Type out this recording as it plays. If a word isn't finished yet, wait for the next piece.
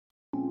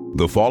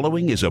The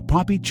following is a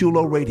Papi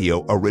Chulo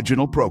Radio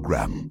original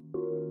program.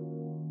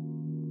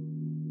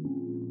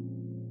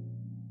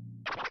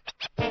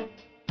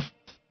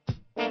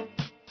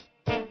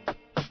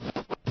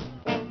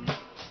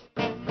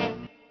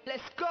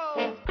 Let's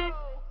go.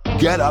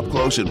 Get up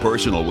close and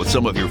personal with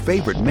some of your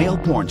favorite male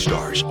porn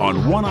stars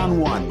on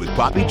One-on-One with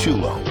Papi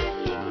Chulo.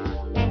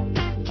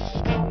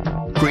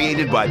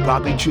 Created by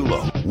Papi Chulo,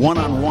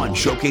 One-on-One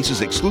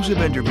showcases exclusive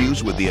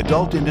interviews with the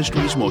adult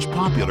industry's most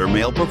popular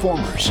male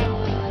performers.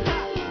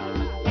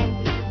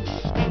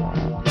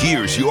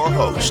 Here's your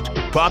host,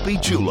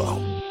 Papi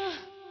Chulo.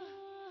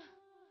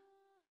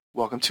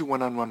 Welcome to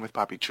One-on-One with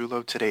Papi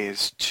Chulo. Today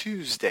is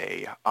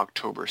Tuesday,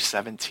 October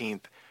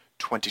 17th,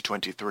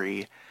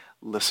 2023.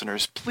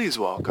 Listeners, please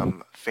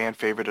welcome fan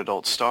favorite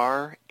adult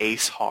star,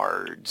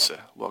 HARDZ.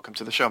 Welcome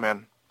to the show,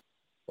 man.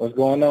 What's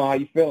going on? How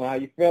you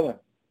feeling?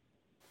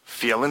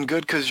 Feeling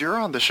good because you're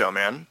on the show,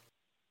 man.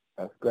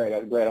 That's great.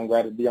 I'm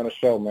glad to be on the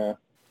show, man.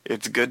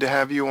 It's good to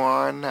have you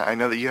on. I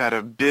know that you had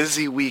a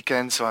busy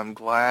weekend, so I'm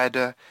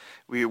glad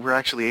we were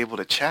actually able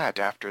to chat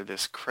after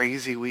this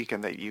crazy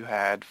weekend that you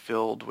had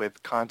filled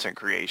with content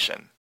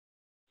creation.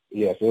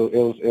 Yes, it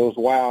was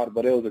wild,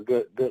 but it was a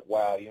good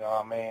wild. You know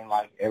what I mean?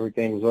 Like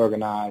everything was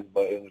organized,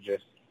 but it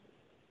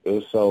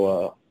was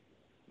so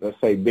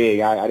let's say big.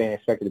 I didn't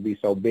expect it to be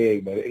so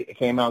big, but it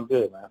came out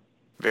good, man.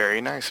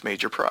 Very nice.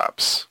 Major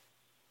props.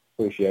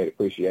 Appreciate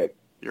it.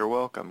 You're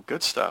welcome.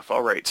 Good stuff.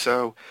 All right.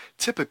 So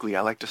typically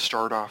I like to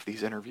start off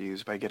these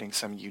interviews by getting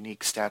some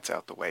unique stats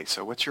out the way.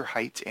 So what's your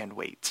height and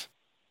weight?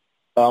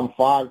 I'm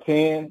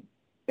 5'10",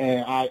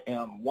 and I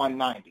am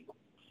 190.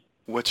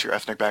 What's your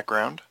ethnic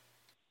background?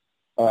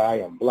 I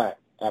am black,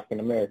 African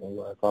American,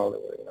 what I call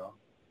it, you know.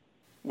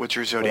 What's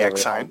your zodiac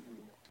sign?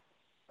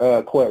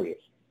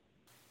 Aquarius.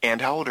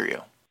 And how old are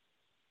you?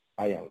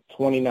 I am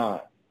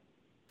 29.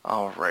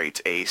 All right,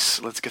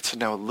 Ace. Let's get to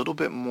know a little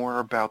bit more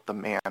about the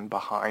man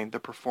behind the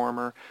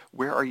performer.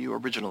 Where are you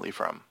originally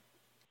from?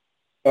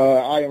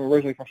 I am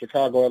originally from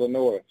Chicago,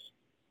 Illinois.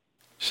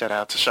 Shout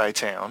out to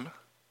Chi-Town.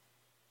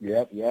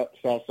 Yep.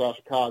 South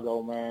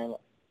Chicago, man.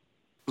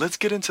 Let's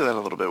get into that a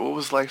little bit. What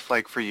was life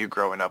like for you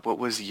growing up? What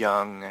was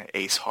young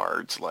Ace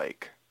HARDZ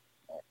like?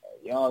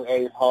 Young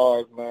Ace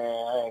HARDZ, man,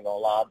 I ain't gonna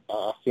lie.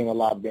 I've seen a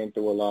lot, been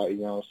through a lot, you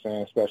know what I'm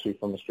saying, especially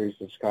from the streets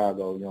of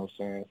Chicago, you know what I'm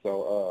saying.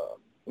 So,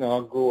 you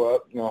know, I grew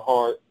up, you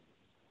know,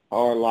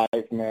 hard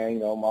life, man. You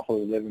know, my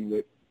father was living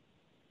with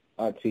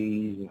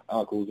aunties and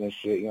uncles and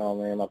shit, you know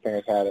what I mean. My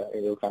parents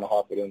it was kind of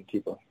hard for them to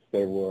keep a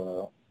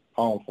stable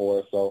home for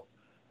us. So,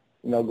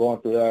 you know, going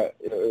through that,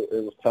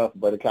 it was tough,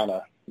 but it kind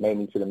of made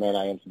me to the man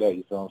I am today,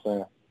 you feel what I'm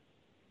saying?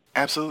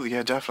 Absolutely,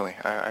 yeah, definitely.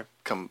 I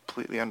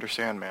completely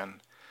understand, man.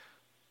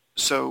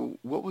 So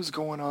what was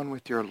going on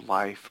with your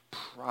life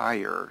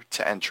prior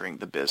to entering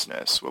the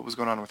business? What was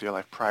going on with your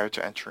life prior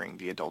to entering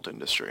the adult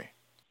industry?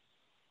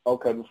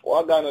 Okay,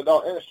 before I got in the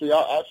adult industry,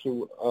 I'm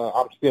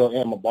still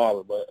am a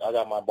barber, but I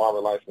got my barber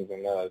license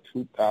in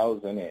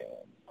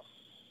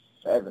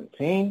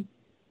 2017,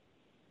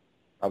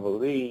 I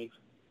believe.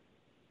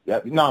 Yeah,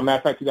 no, matter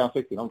of fact,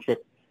 2016. I'm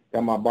tripping.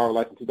 Got my barber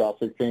license in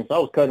 2016, so I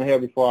was cutting hair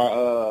before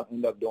I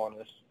ended up doing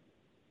this.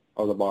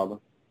 I was a barber.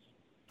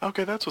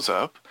 Okay, that's what's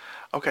up.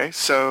 Okay,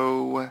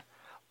 so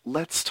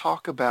let's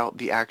talk about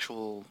the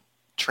actual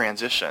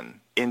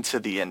transition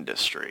into the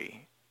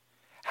industry.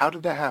 How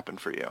did that happen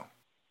for you?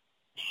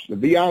 To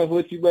be honest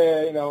with you,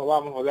 man, you know, a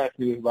lot of people ask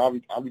me this, but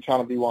I'll be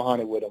trying to be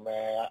 100 with them,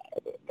 man.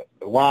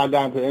 While I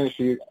got into the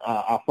industry,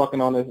 I fucking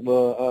on this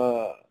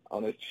little,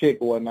 on this chick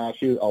or whatnot.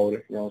 She was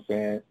older, you know what I'm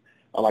saying?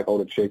 I like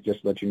older chicks, just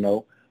to let you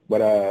know.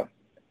 But,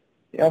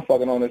 yeah, I'm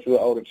fucking on this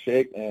little older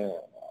chick, and,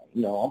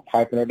 you know, I'm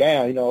piping her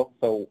down, you know.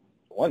 So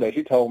one day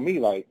she told me,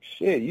 like,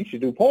 shit, you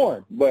should do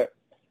porn. But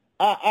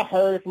I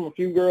heard it from a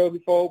few girls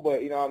before,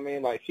 but, you know what I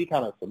mean? Like, she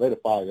kind of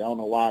solidified it. I don't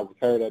know why it was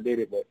her that did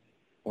it, but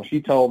when she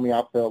told me,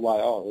 I felt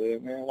like, oh, yeah,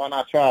 man, why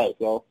not try it?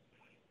 So,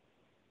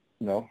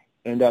 you know,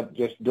 ended up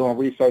just doing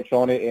research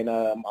on it, and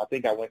I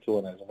think I went to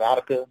an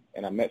exotica,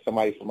 and I met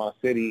somebody from my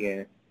city,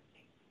 and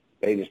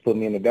they just put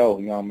me in the door,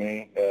 you know what I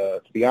mean?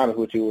 To be honest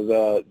with you, it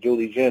was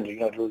Julie Ginger. You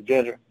know Julie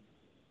Ginger?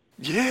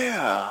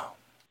 Yeah.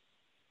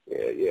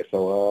 Yeah.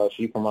 So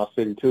she from my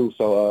city, too.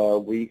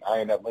 So I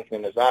ended up linking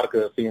in the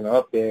exotica, seeing her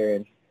up there,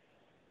 and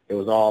it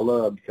was all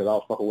love because I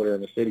was fucking with her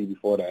in the city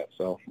before that.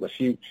 So, but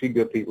she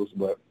good people,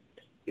 but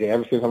yeah,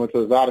 ever since I went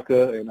to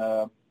Exotica, and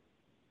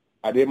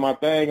I did my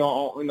thing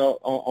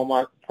on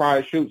my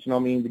prior shoots, you know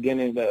what I mean,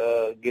 getting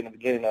the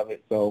beginning of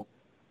it. So,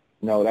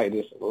 you know, that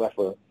just left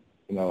a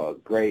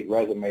great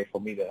resume for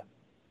me to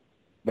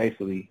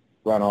basically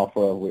run off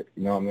of with,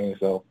 you know what I mean?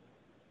 So,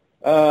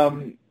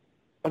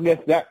 I guess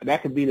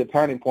that could be the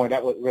turning point.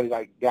 That was really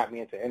like got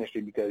me into the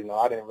industry because, you know,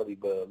 I didn't really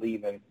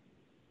believe in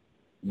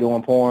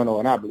doing porn,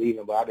 or not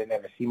believing, but I didn't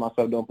ever see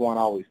myself doing porn.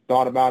 I always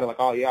thought about it, like,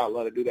 oh, yeah, I'd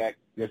love to do that,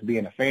 just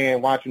being a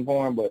fan, watching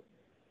porn, but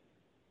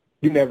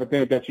you never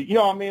think that you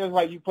know what I mean? It's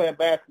like you playing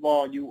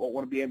basketball and you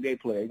want to be an NBA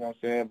player, you know what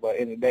I'm saying? But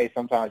in the day,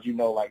 sometimes you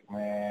know, like,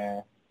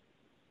 man,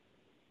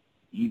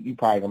 you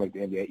probably going to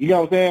make the NBA. You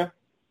know what I'm saying?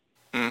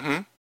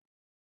 Mm-hmm.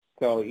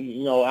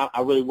 So,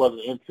 I really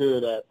wasn't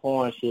into that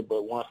porn shit,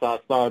 but once I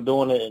started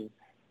doing it and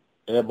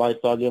everybody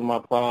started giving my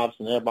props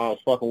and everybody was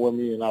fucking with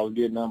me and I was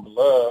getting nothing but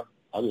love,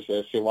 I just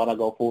said, shit, why not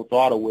go full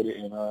throttle with it?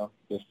 And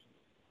just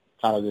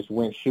kind of just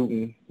went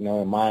shooting,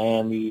 in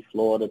Miami,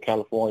 Florida,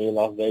 California,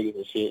 Las Vegas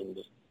and shit, and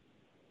just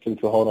took it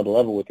to a whole other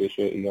level with this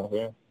shit, you know what I'm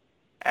saying?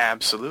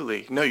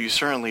 Absolutely. No, you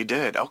certainly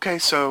did. Okay,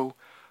 so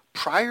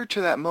prior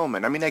to that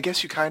moment, I mean, I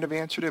guess you kind of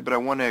answered it, but I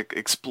want to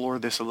explore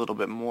this a little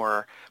bit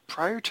more.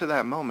 Prior to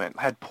that moment,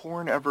 had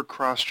porn ever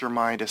crossed your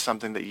mind as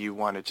something that you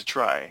wanted to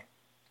try?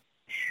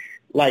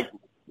 Like,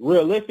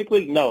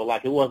 realistically, no.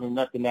 Like, it wasn't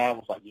nothing that I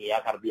was like, yeah,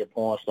 I got to be a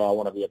porn star. I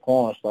want to be a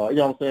porn star. You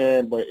know what I'm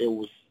saying? But it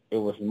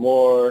was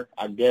more,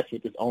 I guess,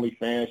 with this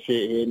OnlyFans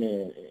shit in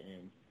and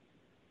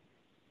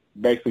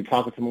basically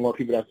talking to more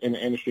people that's in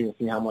the industry and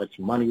seeing how much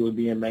money was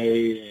being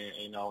made and,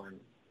 and how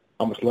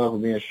much love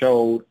was being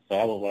showed. So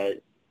I was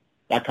like,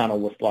 that kind of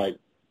was like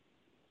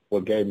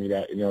what gave me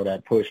that,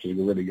 that push to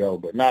really go.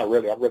 But not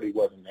really. I really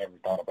wasn't ever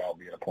thought about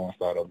being a porn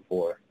star though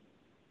before.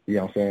 You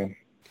know what I'm saying?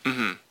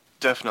 Mm-hmm.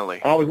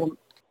 Definitely. I always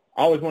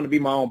wanted to be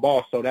my own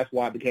boss, so that's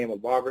why I became a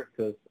barber,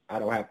 because I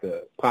don't have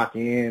to clock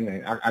in.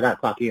 And I got to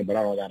clock in, but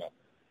I don't got to,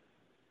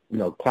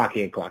 clock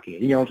in.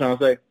 You know what I'm trying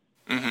to say?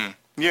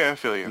 Mm-hmm. Yeah, I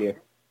feel you. Yeah.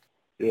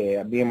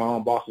 Yeah, being my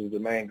own boss is the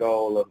main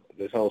goal of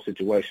this whole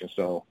situation.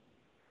 So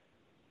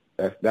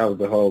that was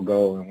the whole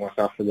goal. And once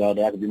I figured out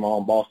that I could be my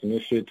own boss in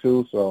this shit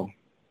too, so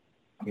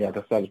yeah, I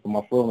decided to put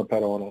my foot on the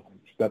pedal and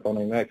step on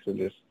their necks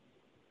and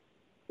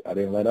I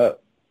didn't let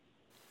up.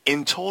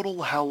 In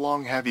total, how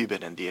long have you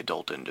been in the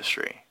adult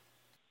industry?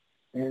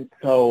 In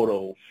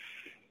total,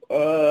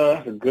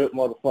 that's a good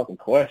motherfucking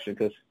question,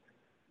 because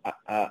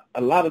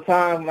a lot of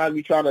times when I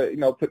be trying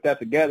to, put that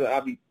together, I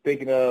be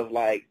thinking of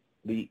like,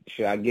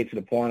 should I get to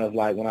the point of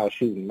like when I was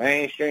shooting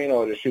mainstream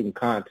or just shooting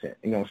content?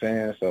 You know what I'm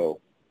saying? So,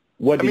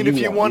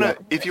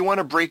 if you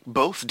wanna break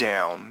both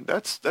down,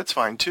 that's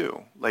fine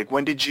too. Like,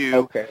 when did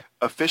you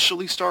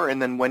officially start,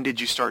 and then when did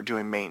you start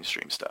doing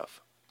mainstream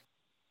stuff?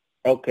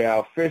 Okay, I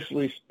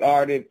officially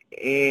started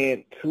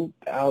in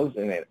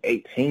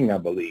 2018, I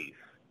believe.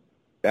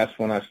 That's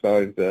when I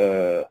started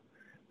to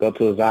go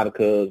to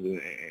Exoticas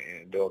and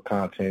doing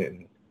content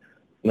and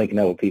linking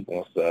up with people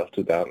and stuff.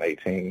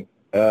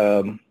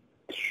 2018.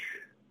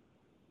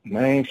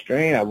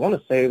 Mainstream, I want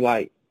to say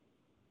like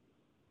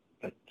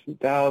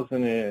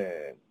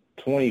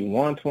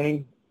 2021,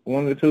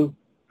 21 or 2.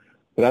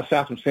 But I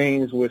shot some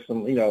scenes with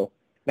some,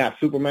 not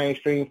super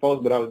mainstream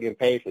folks, but I was getting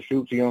paid for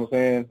shoots, you know what I'm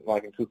saying?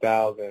 Like in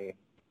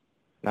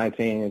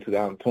 2019 and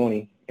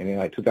 2020. And then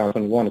like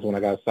 2021 is when I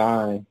got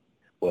signed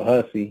with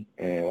HARDZ.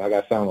 And when I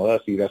got signed with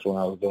HARDZ, that's when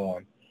I was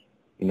doing,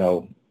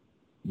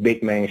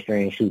 big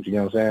mainstream shoots, you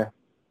know what I'm saying?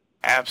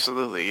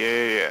 Absolutely.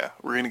 Yeah.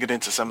 We're going to get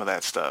into some of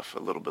that stuff a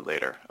little bit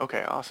later.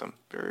 Okay, awesome.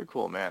 Very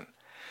cool, man.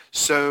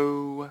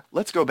 So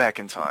let's go back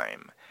in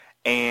time.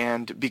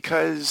 And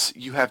because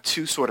you have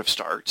two sort of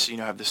starts,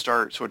 you have the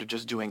start sort of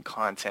just doing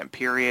content,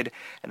 period,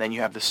 and then you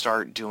have the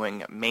start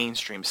doing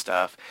mainstream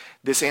stuff,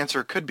 this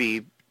answer could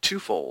be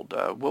twofold.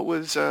 What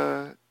was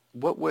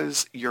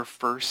your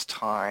first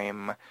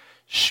time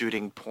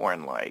shooting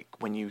porn like?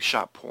 When you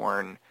shot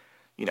porn,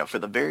 for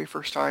the very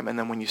first time, and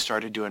then when you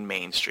started doing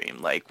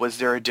mainstream, like, was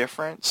there a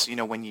difference,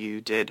 when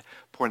you did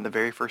porn the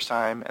very first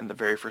time and the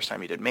very first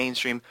time you did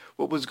mainstream?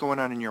 What was going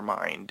on in your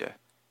mind?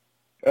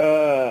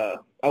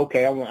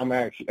 Okay, I'm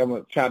gonna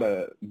try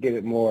to get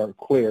it more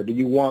clear. Do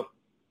you want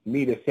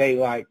me to say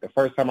like the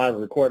first time I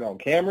recorded on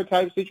camera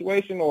type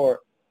situation, or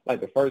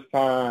like the first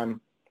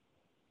time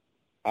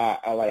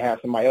I like have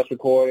somebody else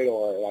record it,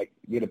 or like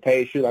get a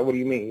paid shoot? Like, what do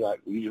you mean?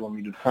 Like, you just want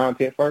me to do the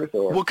content first,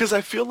 or? Well, because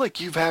I feel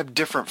like you've had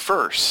different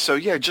firsts. So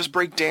yeah, just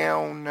break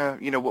down,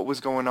 what was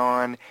going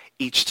on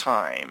each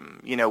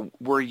time.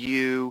 Were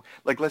you,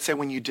 like, let's say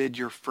when you did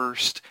your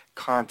first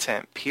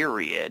content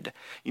period,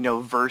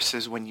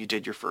 versus when you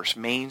did your first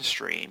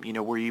mainstream,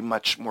 were you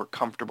much more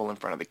comfortable in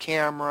front of the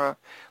camera?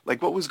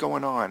 Like, what was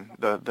going on?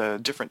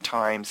 The different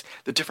times,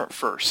 the different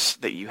firsts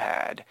that you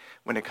had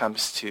when it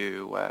comes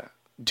to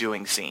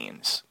doing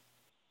scenes.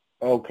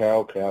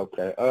 Okay.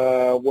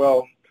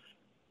 Well,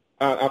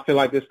 I feel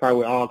like this probably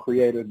with all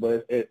creators,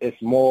 but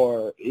it's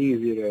more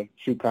easier to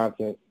shoot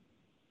content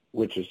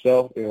with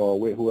yourself or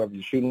with whoever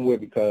you're shooting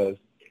with, because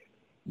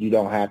you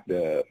don't have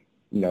to,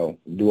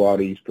 do all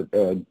these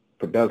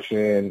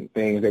production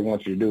things they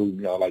want you to do,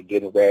 like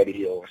getting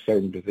ready or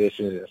certain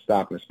positions and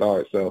stop and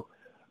start. So,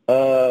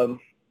 I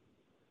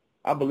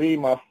believe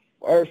my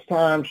first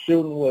time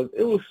shooting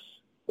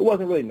it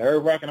wasn't really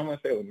nerve-wracking. I'm going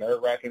to say it was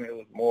nerve-wracking. It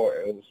was more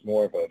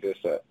of a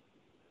just a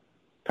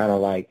kind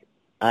of like,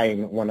 I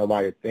didn't want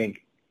nobody to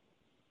think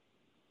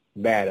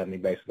bad of me,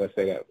 basically. Let's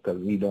say that, because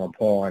me doing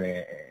porn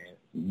and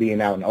being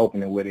out in the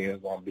opening with it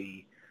is going to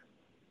be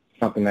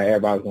something that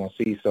everybody's going to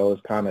see. So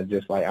it's kind of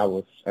just like I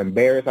was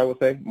embarrassed, I would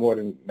say, more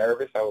than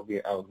nervous. I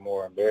was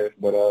more embarrassed.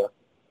 But,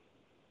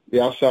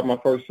 yeah, I shot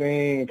my first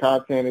scene,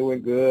 content, it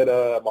went good.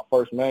 My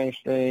first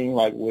mainstream,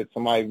 like with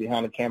somebody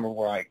behind the camera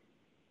were like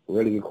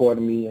really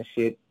recording me and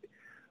shit.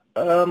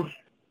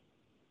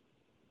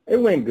 It It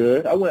went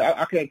good.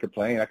 I can't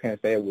complain. I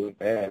can't say it went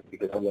bad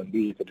because I wouldn't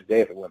be to the day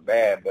if it went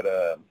bad. But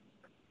I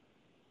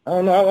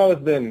don't know. I've always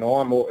been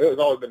normal. It was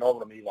always been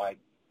normal to me, like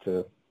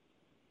to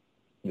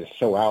just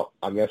show out.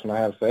 I guess when I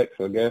have sex,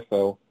 I guess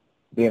so.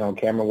 Being on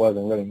camera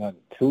wasn't really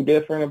nothing too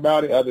different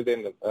about it, other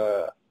than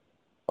the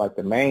like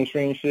the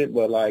mainstream shit.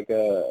 But like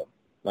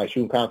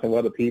shooting content with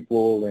other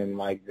people and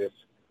like just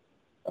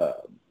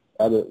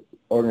other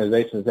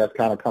organizations that's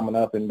kind of coming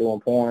up and doing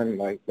porn,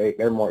 like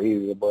they're more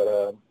easier.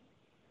 But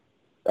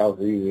that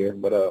was easier.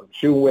 But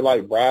shooting with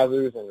like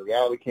Brazzers and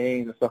Reality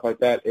Kings and stuff like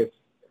that,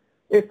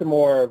 it's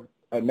more of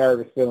a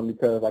nervous feeling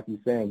because, like you're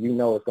saying, you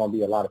know it's gonna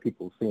be a lot of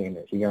people seeing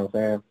this. You know what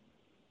I'm saying?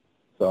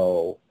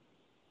 So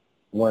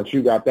once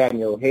you got that in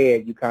your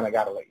head, you kind of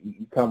got to, like,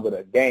 you come with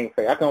a game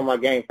face. I come with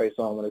my game face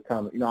on when it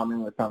comes, you know what I mean,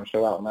 when it comes to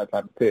show out on that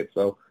type of tip.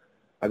 So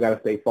I got to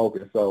stay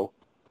focused. So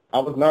I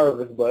was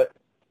nervous, but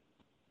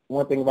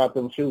one thing about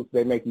them shoots,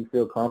 they make you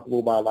feel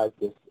comfortable by, like,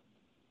 just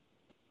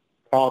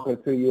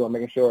talking to you and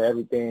making sure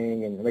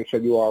everything and make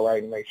sure you're all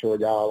right and make sure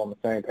y'all on the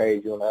same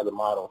page, you and the other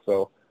model.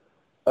 So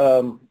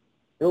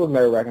it was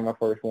nerve-wracking, my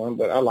first one,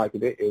 but I liked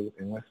it. It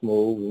went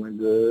smooth. It went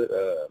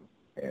good.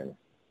 And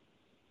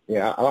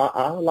yeah,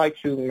 I like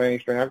shooting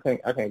mainstream. I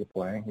can't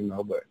complain, you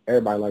know, but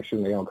everybody likes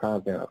shooting their own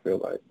content, I feel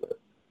like. But,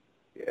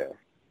 yeah.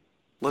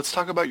 Let's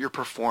talk about your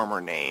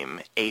performer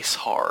name, Ace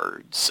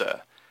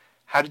HARDZ.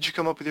 How did you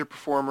come up with your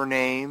performer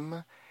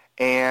name?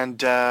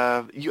 And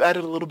you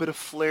added a little bit of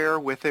flair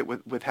with it,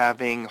 with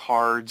having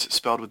HARDZ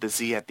spelled with a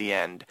Z at the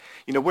end.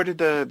 You know, where did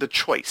the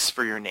choice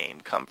for your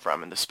name come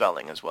from and the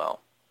spelling as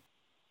well?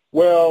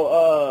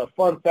 Well,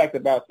 fun fact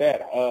about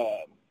that,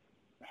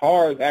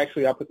 HARDZ,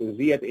 actually, I put the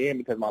Z at the end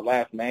because my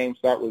last name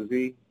starts with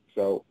Z.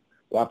 So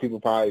a lot of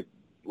people probably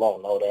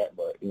won't know that,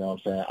 but you know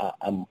what I'm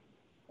saying?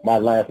 My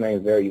last name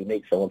is very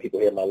unique, so when people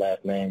hear my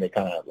last name, they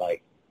kind of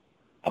like,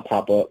 I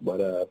pop up.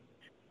 But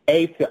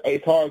Ace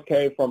HARDZ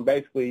came from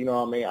basically, you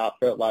know what I mean? I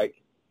felt like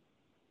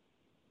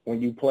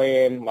when you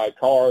playing like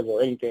cards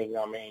or anything, you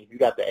know what I mean? You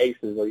got the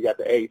aces or you got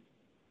the ace,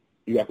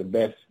 you got the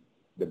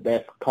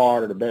best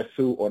card or the best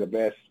suit or the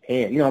best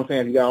hand. You know what I'm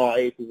saying? You got all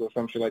aces or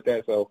some shit like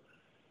that. So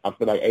I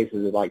feel like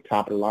aces is like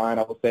top of the line,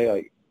 I would say,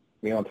 like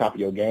being on top of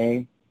your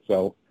game.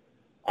 So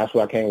that's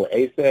why I came with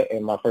Ace at,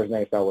 and my first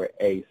name started with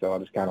A. So I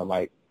just kind of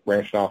like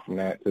branched off from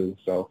that too.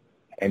 So,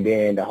 and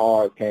then the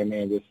HARDZ came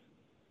in, just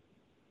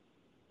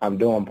I'm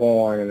doing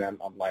porn, and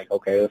I'm like,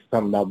 okay, there's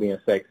something about being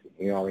sexy,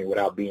 you know what I mean,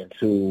 without being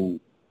too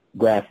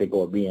graphic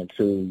or being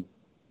too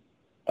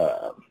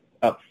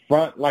up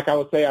front. Like I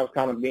would say, I was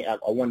kind of I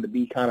wanted to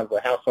be kind of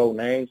a household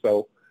name.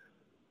 So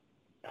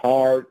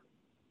HARDZ,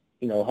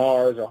 you know,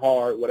 HARDZ or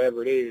hard,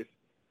 whatever it is,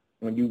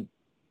 when you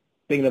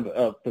thinking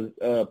of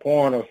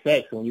porn or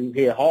sex, when you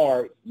hear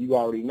HARDZ, you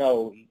already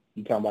know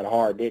you're talking about a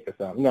hard dick or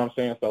something. You know what I'm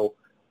saying? So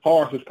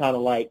HARDZ was kind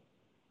of like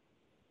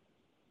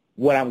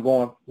what I'm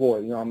going for.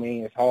 You know what I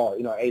mean? It's hard.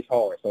 You know, Ace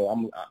HARDZ. So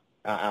I'm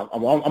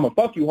gonna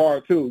fuck you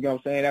hard too. You know what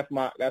I'm saying?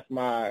 That's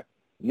my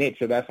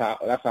niche. Or that's how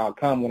I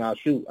come when I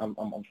shoot. I'm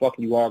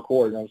fucking you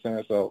hardcore. You know what I'm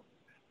saying? So,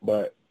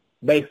 but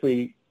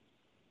basically,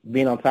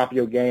 being on top of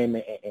your game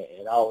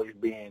and always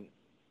doing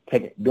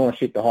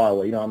shit the hard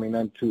way, you know what I mean?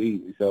 Nothing too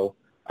easy. So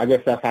I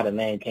guess that's how the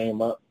name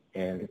came up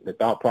and the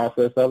thought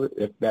process of it,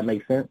 if that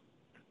makes sense.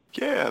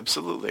 Yeah,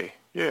 absolutely.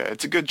 Yeah,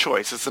 it's a good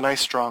choice. It's a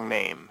nice, strong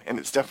name, and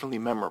it's definitely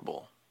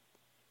memorable.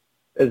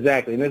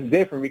 Exactly, and it's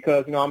different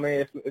because, you know what I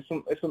mean,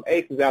 it's some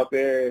aces out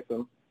there,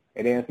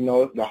 and then, you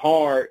know, the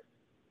hard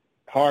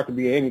could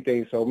be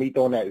anything, so me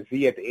throwing that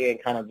Z at the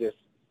end kind of just,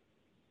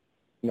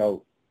 you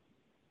know,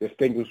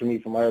 distinguishes me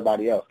from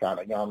everybody else, kind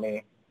of, you know what I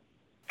mean?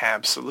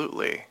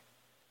 Absolutely.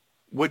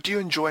 What do you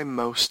enjoy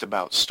most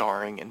about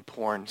starring in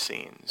porn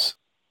scenes?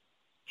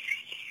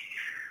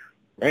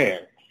 Man,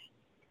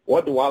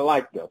 what do I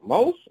like the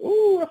most?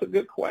 Ooh, that's a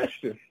good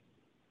question.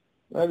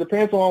 It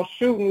depends on who I'm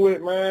shooting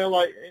with, man.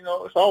 Like, you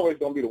know, it's always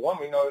going to be the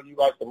woman, you know, you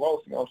like the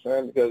most, you know what I'm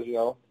saying? Because, you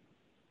know,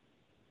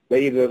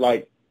 they either,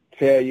 like,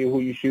 tell you who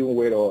you're shooting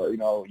with or, you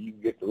know, you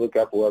get to look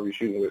up whoever you're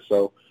shooting with.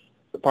 So,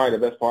 probably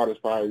the best part is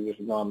probably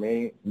just, you know what I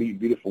mean, be a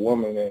beautiful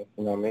woman and,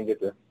 you know what I mean,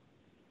 get to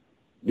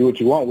do what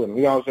you want with them.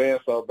 You know what I'm saying?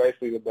 So,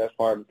 basically, the best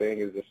part of the thing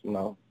is just, you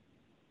know,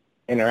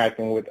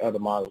 interacting with other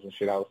models and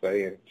shit, I would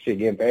say. And shit,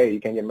 getting paid, you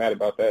can't get mad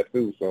about that,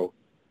 too. So,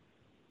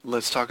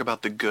 let's talk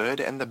about the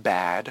good and the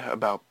bad,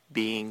 about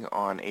being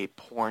on a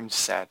porn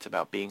set,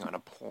 about being on a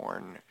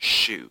porn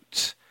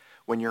shoot.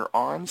 When you're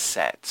on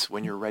set,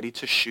 when you're ready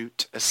to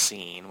shoot a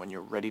scene, when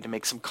you're ready to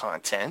make some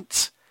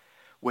content,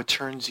 what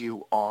turns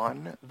you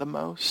on the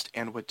most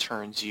and what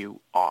turns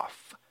you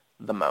off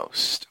the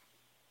most?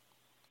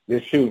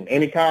 Just shooting.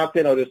 Any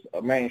content or just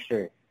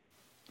mainstream?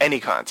 Any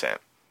content.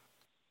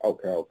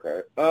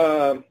 Okay.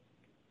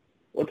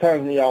 What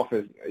turns me off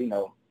is, you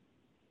know,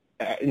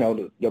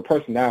 your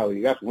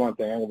personality. That's one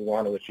thing. I'm going to be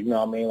honest with you. You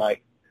know what I mean?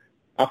 Like,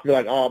 I feel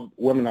like all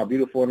women are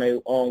beautiful in their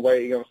own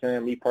way. You know what I'm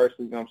saying? Me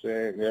personally, you know what I'm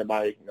saying?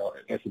 Everybody, you know,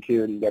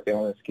 insecurity, got their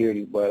own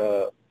insecurity.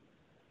 But,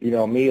 you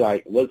know, me,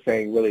 like, looks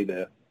ain't really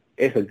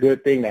it's a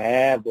good thing to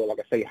have, but like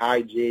I say,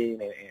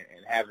 hygiene and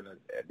having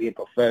being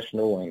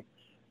professional and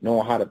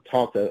knowing how to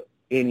talk to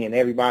any and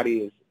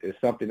everybody is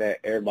something that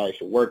everybody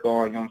should work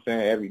on, you know what I'm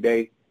saying, every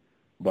day.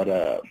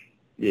 But,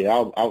 yeah,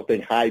 I would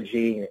think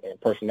hygiene and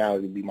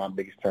personality would be my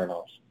biggest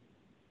turn-offs.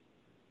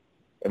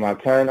 And my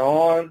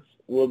turn-ons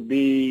would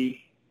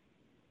be,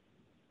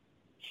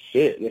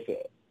 just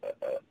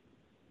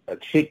a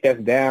chick that's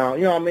down,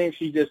 you know what I mean?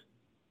 She just,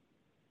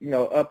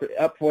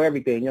 up for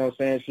everything, you know what I'm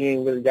saying? She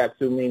ain't really got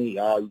too many,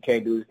 you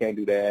can't do this, can't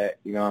do that,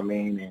 you know what I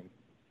mean? And,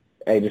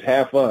 hey, just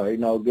have fun,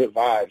 good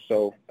vibes.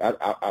 So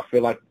I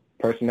feel like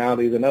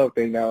personality is another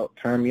thing that'll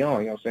turn me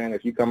on, you know what I'm saying?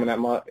 If you come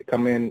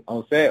in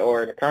on set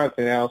or in a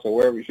content house or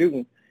wherever you're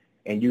shooting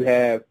and you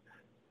have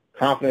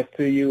confidence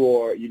to you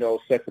or,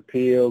 sex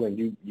appeal and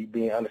you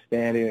being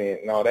understanding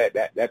and all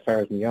that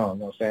turns me on, you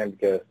know what I'm saying?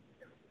 Because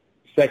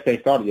sex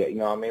ain't started yet, you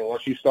know what I mean?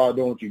 Once you start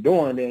doing what you're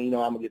doing, then,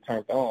 I'm going to get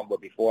turned on.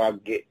 But before I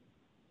get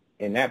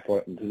in that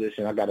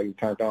position, I got to get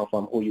turned on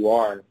from who you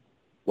are and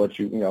what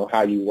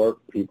how you work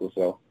with people.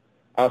 So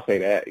I'll say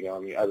that,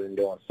 other than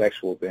doing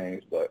sexual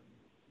things. But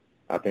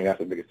I think that's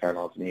the biggest turn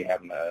on to me,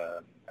 having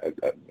a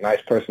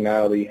nice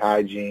personality,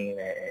 hygiene,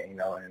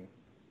 and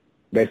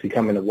basically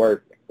coming to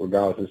work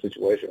regardless of the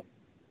situation.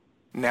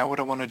 Now what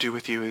I want to do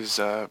with you is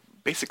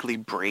basically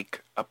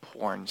break a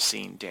porn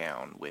scene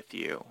down with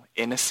you.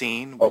 In a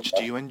scene, which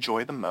do you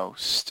enjoy the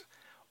most?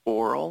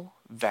 Oral,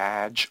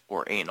 vag,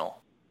 or anal?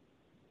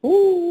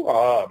 Ooh,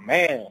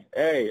 man.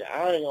 Hey,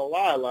 I ain't gonna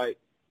lie. Like,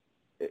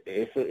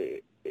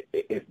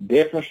 it's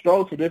different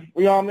strokes for different,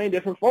 you know what I mean?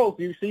 Different folks.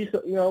 You see,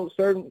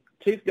 certain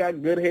chicks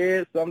got good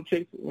head, some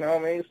chicks, you know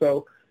what I mean?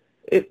 So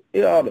it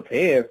all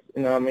depends,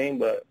 you know what I mean?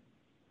 But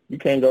you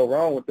can't go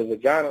wrong with the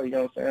vagina, you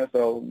know what I'm saying?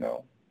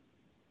 So,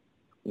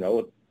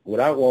 what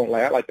I want,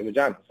 like, I like the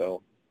vagina,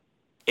 so.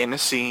 In a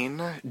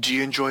scene, do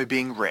you enjoy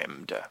being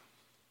rimmed?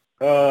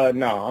 No,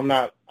 I'm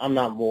not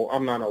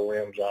a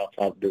rim job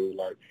type dude.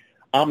 Like,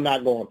 I'm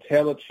not going to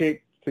tell a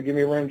chick to give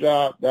me a rim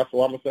job. That's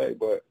what I'm going to say.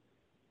 But,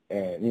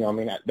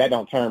 that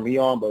don't turn me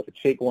on. But if a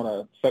chick want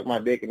to suck my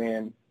dick and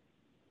then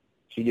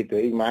she get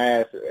to eat my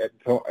ass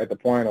at the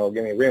point or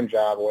give me a rim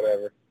job or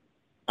whatever,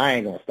 I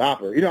ain't going to stop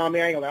her. You know what I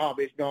mean? I ain't going to like, oh,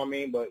 bitch, you know what I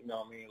mean? But, you know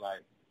what I mean?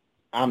 Like,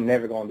 I'm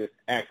never going to just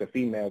ask a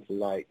female to,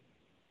 like,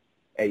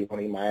 hey, you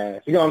want to eat my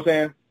ass? You know what I'm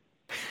saying?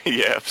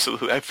 Yeah,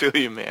 absolutely. I feel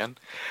you, man.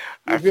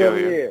 I feel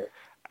you. Yeah.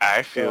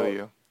 I feel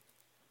you.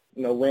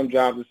 Rim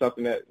jobs is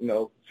something that,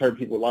 certain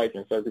people like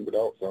and certain people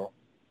don't, so.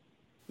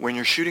 When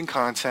you're shooting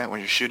content, when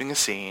you're shooting a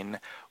scene,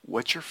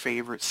 what's your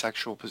favorite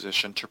sexual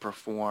position to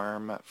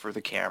perform for the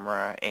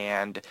camera,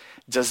 and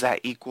does that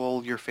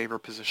equal your favorite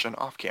position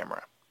off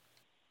camera?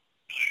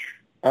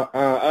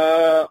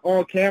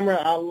 On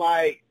camera, I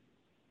like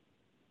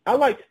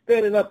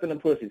standing up in the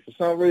pussy. For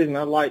some reason,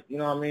 I like, you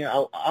know what I mean?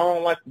 I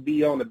don't like to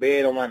be on the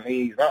bed on my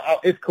knees.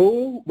 It's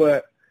cool,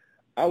 but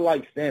I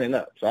like standing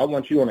up. So I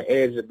want you on the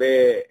edge of the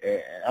bed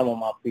and I'm on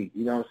my feet.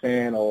 You know what I'm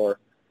saying? Or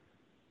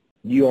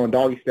you on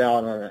doggy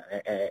style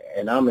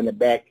and I'm in the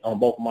back on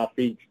both of my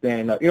feet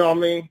standing up. You know what I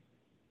mean?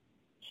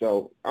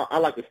 So I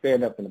like to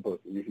stand up in the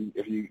pussy,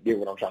 if you get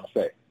what I'm trying to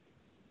say.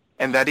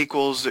 And that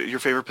equals your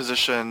favorite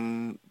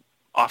position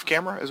off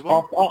camera as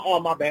well?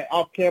 My bad.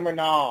 Off camera,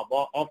 no.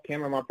 Off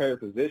camera, my favorite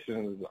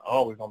position is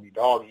always going to be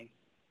doggy.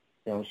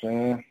 You know what I'm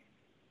saying?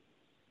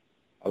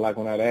 I like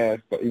when that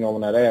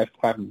ass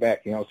clapping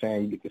back, you know what I'm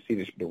saying? You get to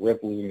see the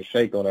ripples and the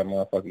shake on that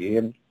motherfucker, you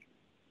hear me?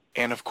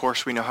 And, of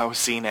course, we know how a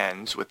scene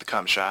ends with the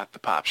cum shot, the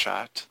pop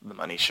shot, the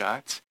money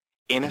shot.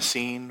 In a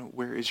scene,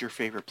 where is your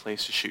favorite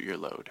place to shoot your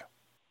load?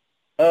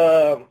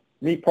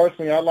 Me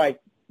personally, I like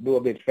do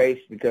a bitch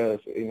face because,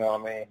 you know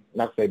what I mean?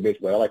 Not to say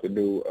bitch, but I like to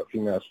do a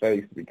female's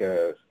face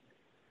because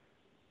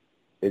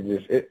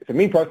to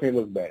me personally, it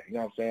looks bad. You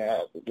know what I'm saying?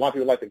 A lot of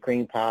people like the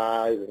cream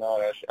pies and all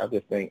that shit. I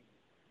just think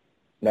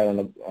that on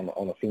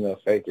the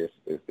female's face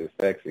is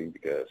sexy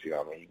because, you know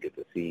what I mean? You get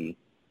to see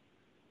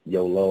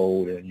your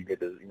load and you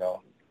get to,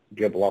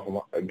 give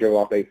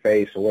off their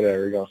face or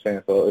whatever, you know what I'm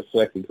saying? So it's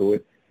sexy to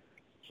it.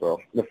 So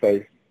the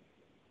face.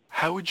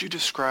 How would you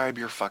describe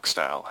your fuck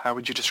style? How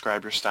would you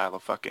describe your style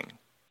of fucking?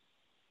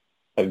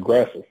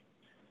 Aggressive.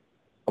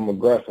 I'm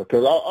aggressive.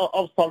 Because I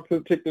was talking to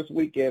a chick this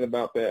weekend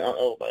about that. I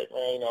was like,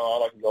 man, I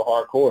like to go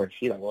hardcore. And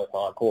she don't like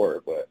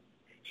hardcore, but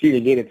she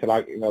didn't get it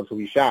till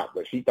we shot.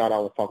 But she thought I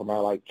was talking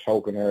about, like,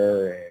 choking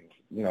her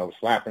and,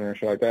 slapping her and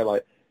shit like that.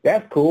 Like,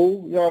 that's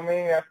cool. You know what I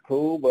mean? That's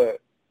cool, but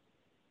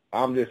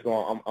I'm just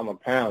going to, I'm going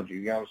to pound you.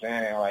 You know what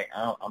I'm saying? Like,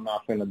 I'm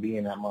not finna be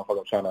in that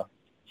motherfucker trying to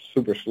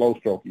super slow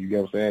stroke you. You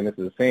know what I'm saying? This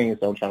is a scene,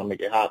 so I'm trying to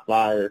make it hot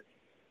fire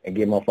and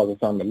give motherfuckers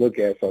something to look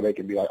at so they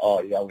can be like,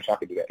 oh, yeah, I wish I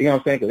could do that. You know what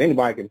I'm saying? Because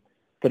anybody can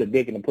put a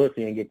dick in the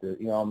pussy and get to,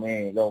 you know what I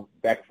mean, go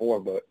back and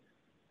forth. But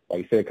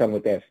like you said, it comes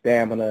with that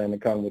stamina and it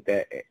comes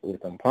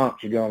with some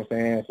pumps. You know what I'm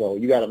saying? So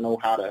you got to know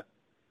how to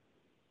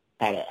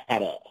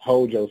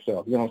hold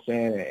yourself. You know what I'm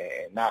saying?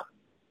 And not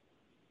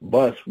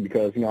bust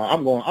because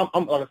I'm like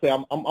I say,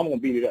 I'm gonna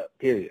beat it up.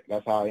 Period.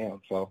 That's how I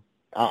am. So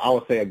I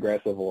would say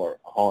aggressive or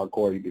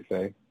hardcore, you could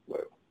say.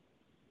 But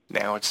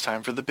now it's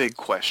time for the big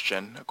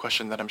question, a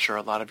question that I'm sure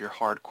a lot of your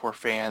hardcore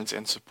fans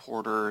and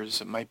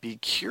supporters might be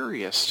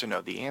curious to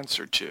know the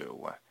answer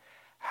to.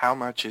 how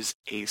much is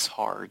Ace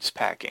HARDZ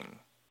packing?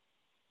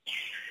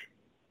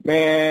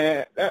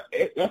 Man,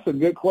 that's a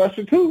good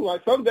question too.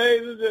 Like some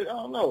days, it's just, I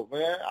don't know,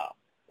 man.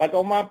 Like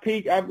on my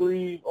peak, I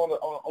believe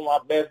on my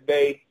best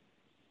day,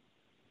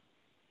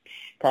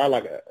 probably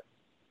like a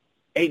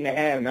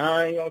 8.5,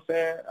 9. You know what I'm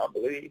saying? I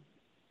believe.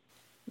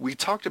 We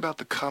talked about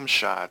the cum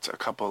shots a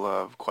couple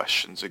of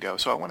questions ago,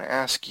 so I want to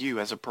ask you,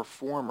 as a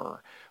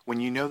performer, when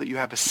you know that you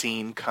have a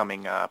scene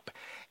coming up,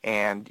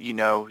 and you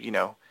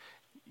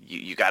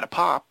got to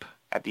pop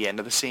at the end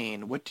of the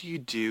scene, what do you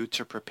do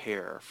to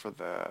prepare for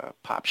the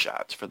pop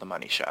shots, for the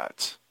money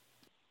shots?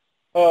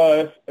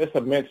 It's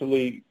a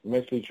mentally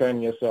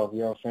training yourself. You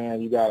know what I'm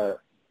saying? You gotta.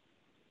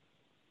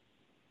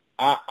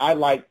 I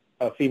like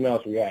a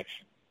female's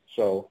reaction,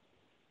 so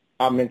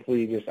I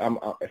mentally if I'm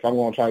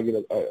gonna try to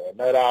get a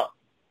nut out,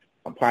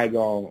 I'm probably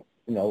gonna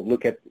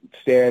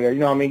stare at her. You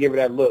know what I mean? Give her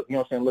that look. You know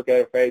what I'm saying? Look at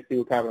her face, see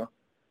what kind of.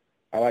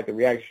 I like the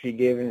reaction she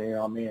giving. You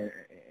know what I mean?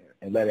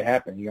 And let it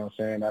happen. You know what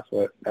I'm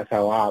saying? That's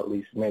how I at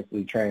least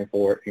mentally train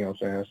for it. You know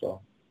what I'm saying?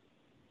 So.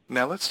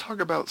 Now let's talk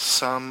about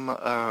some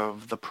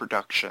of the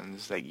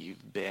productions that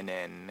you've been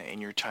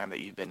in your time that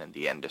you've been in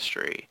the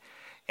industry.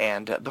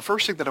 And the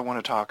first thing that I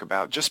want to talk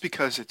about, just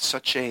because it's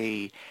such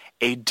a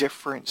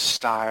different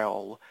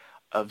style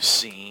of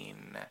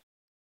scene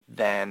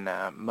than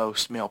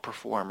most male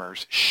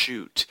performers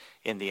shoot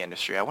in the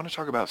industry, I want to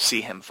talk about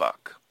See Him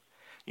Fuck.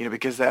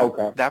 Because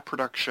that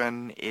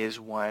production is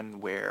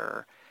one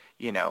where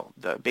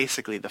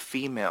basically the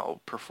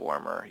female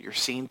performer, your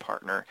scene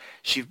partner,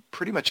 she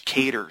pretty much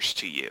caters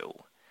to you,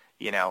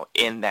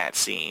 in that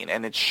scene.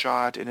 And it's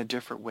shot in a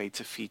different way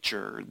to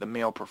feature the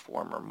male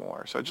performer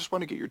more. So I just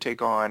want to get your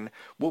take on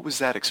what was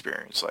that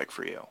experience like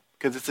for you?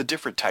 Because it's a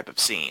different type of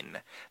scene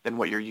than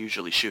what you're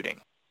usually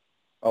shooting.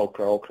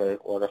 Okay.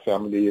 Well, like I said,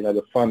 I'm going to give you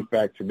another fun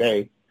fact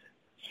today.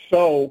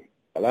 So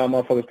a lot of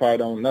motherfuckers probably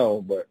don't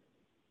know, but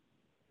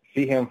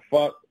See Him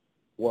Fuck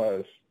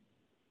was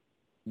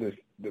the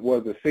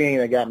scene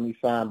that got me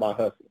signed by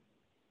Hustle.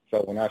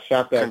 So when I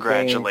shot that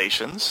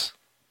Congratulations.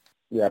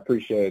 Yeah, I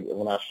appreciate it.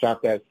 When I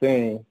shot that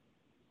scene,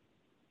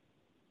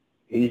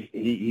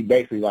 he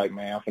basically like,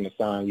 man, I'm finna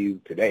sign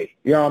you today.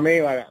 You know what I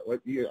mean?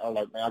 I'm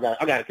like, man, I got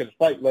to catch a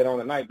flight later on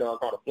the night, though. I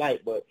caught a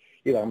flight, but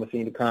I'm gonna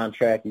see the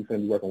contract. He's gonna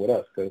be working with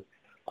us because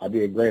I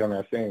did great on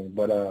that scene.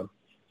 But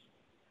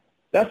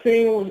that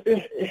scene was,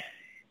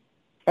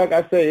 like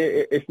I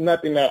say, it's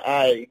nothing that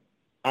I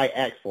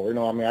asked for. You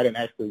know what I mean? I didn't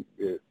ask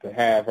to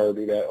have her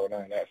do that or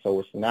none of that. So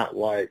it's not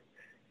like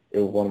it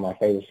was one of my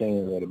favorite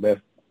scenes or the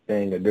best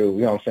thing to do.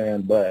 You know what I'm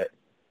saying? But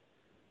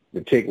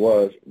the chick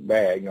was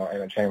bad.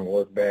 Entertainment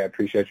was bad.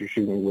 Appreciate you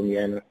shooting with me,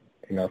 Anna.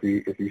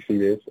 If you see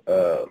this.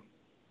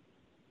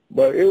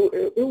 But it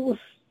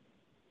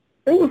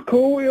was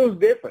cool. It was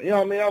different. You know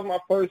what I mean? That was my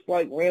first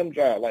rim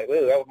job. That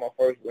was my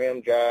first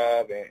rim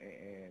job,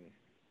 and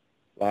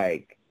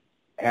like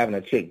having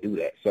a chick do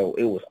that. So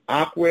it was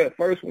awkward at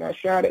first when I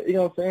shot it, you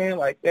know what I'm saying,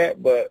 like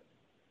that, but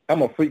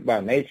I'm a freak by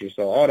nature,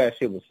 so all that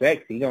shit was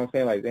sexy, you know what I'm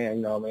saying, like, damn,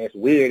 you know what I mean, it's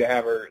weird to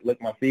have her lick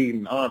my feet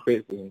and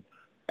armpits and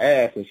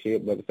ass and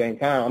shit, but at the same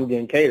time, I'm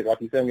getting catered, like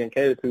you said, I'm getting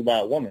catered to by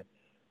a woman,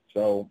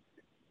 so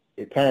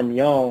it turned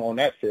me on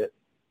that shit,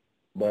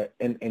 but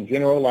in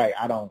general, like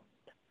I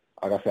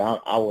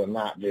would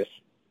not just,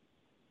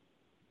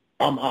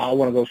 I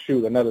want to go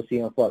shoot another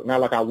CM Fuck,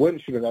 not like I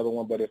wouldn't shoot another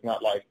one, but it's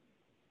not like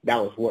that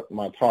was what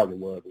my target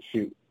was, to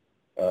shoot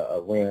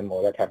a rim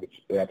or that type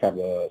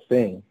of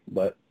thing.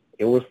 But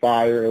it was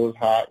fire. It was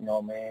hot. You know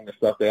what I mean? The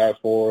stuff they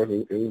asked for,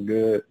 it was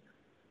good.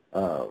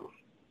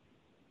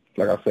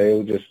 Like I say,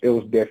 it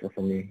was different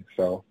for me.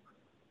 So,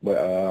 but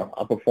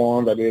I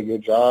performed. I did a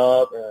good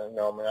job, and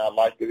I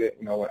liked it.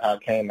 How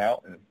it came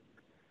out, and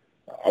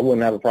I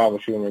wouldn't have a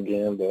problem shooting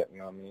again. But you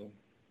know what I mean.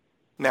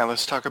 Now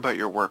let's talk about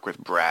your work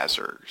with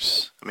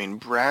Brazzers. I mean,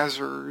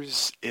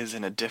 Brazzers is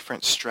in a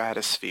different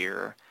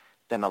stratosphere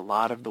than a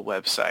lot of the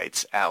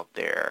websites out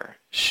there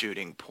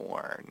shooting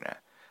porn.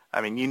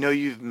 I mean,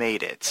 you've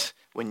made it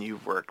when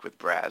you've worked with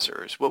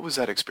Brazzers. What was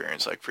that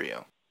experience like for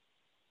you?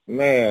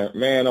 Man,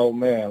 oh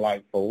man,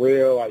 like for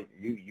real, like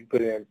you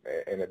put it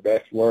in the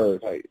best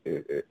words, like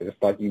it's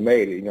like you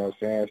made it, you know what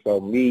I'm saying? So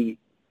me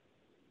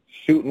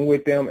shooting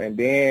with them and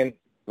then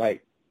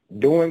like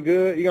doing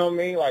good, you know what I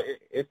mean? Like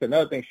it's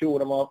another thing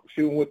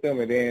shooting with them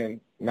and then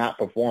not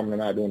performing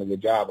and not doing a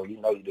good job, or you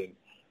didn't.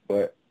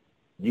 But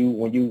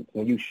when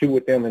you shoot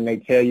with them and they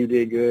tell you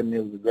did good and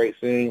it was a great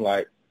scene,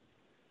 like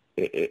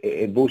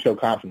it boosts your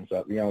confidence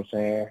up, you know what I'm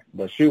saying?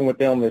 But shooting with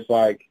them, it's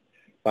like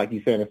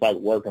you said, it's like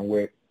working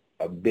with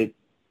a big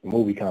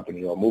movie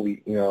company or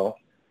movie,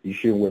 you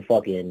shooting with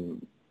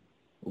fucking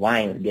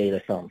Lionsgate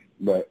or something.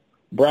 But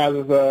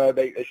Brazzers,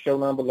 they show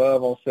nothing but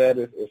love on set.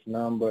 It's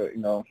nothing but,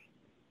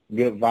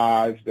 good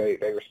vibes. They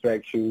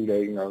respect you.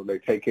 They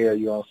take care of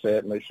you on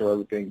set, make sure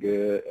everything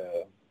good.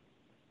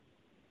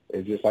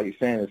 It's just like you're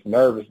saying, it's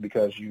nervous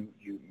because you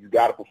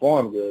got to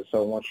perform good.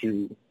 So once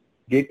you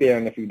get there,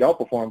 and if you don't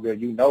perform good,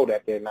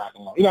 that they're not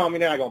going to,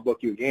 they're not going to book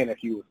you again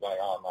if you was like,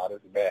 oh, no,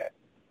 this is bad.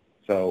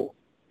 So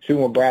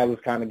Shooting Brazos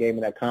kind of gave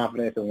me that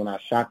confidence, and when I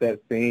shot that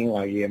scene,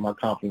 like, yeah, my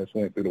confidence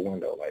went through the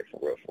window, like,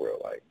 for real,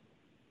 like.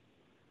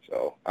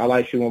 So I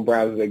like Shooting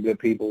Brazos. They're good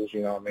people,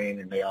 you know what I mean,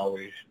 and they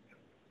always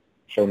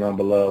show nothing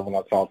but love when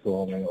I talk to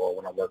them or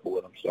when I'm working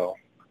with them, so.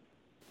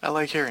 I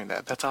like hearing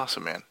that. That's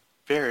awesome, man.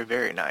 Very,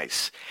 very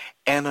nice.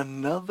 And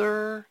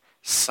another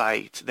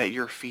site that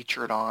you're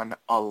featured on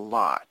a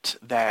lot,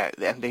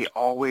 and they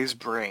always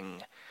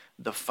bring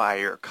the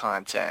fire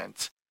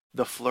content,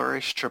 the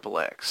Flourish Triple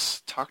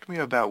X. Talk to me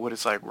about what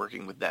it's like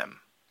working with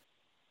them.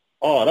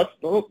 Oh,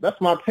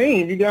 that's my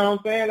team. You know what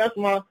I'm saying? That's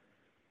my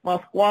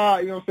squad.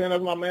 You know what I'm saying?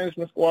 That's my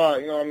management squad.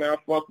 You know what I mean? I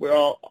fuck with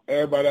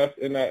everybody that's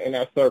in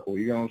that circle.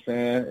 You know what I'm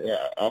saying?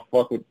 Yeah, I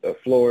fuck with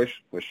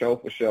Flourish for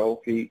sure.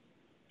 He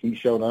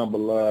showed nothing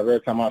but love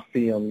every time I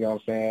see him. You know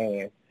what I'm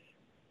saying?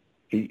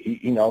 And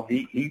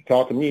he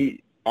talked to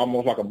me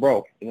almost like a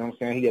bro. You know what I'm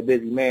saying? He a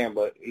busy man,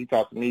 but he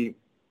talked to me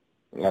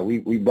like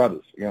we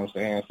brothers. You know what I'm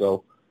saying?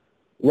 So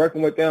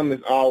working with them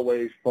is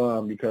always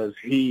fun because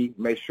he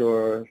makes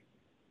sure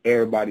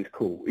everybody's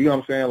cool. You know what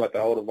I'm saying? Like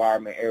the whole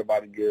environment,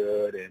 everybody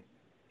good, and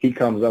he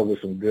comes up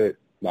with some good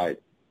like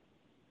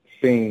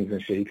scenes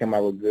and shit. He come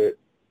out with good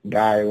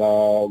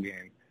dialogue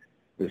and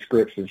the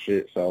scripts and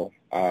shit. So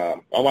I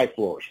like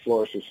Flourish.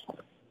 Flourish is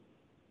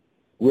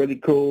really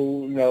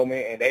cool, you know,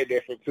 man, and they're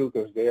different too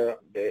because they're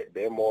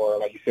more,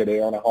 like you said,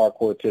 they're on a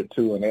hardcore tip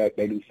too, and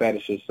they do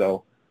fetishes.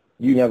 So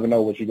you never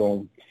know what you're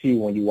gonna see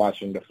when you're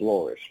watching the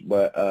Flourish.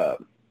 But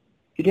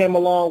he came a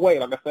long way.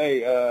 Like I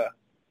say,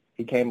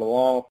 he came a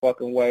long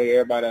fucking way.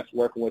 Everybody that's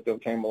working with him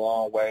came a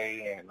long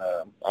way, and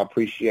I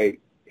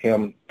appreciate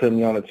him putting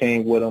me on the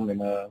team with him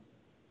and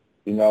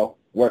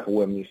working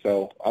with me.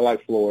 So I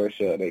like Flourish.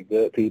 They're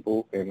good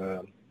people,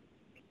 and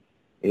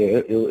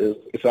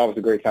it's always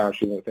a great time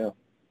shooting with them.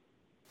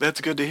 That's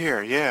good to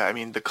hear. Yeah, I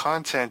mean, the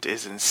content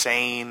is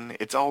insane.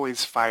 It's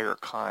always fire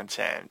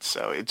content.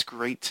 So it's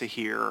great to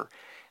hear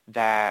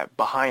that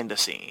behind the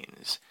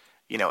scenes,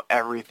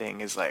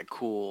 everything is like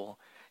cool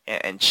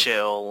and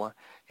chill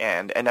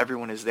and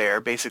everyone is there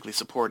basically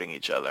supporting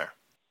each other.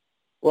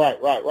 Right.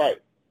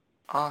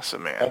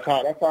 Awesome, man. That's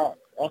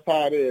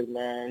how it is,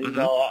 man. Mm-hmm.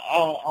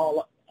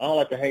 I don't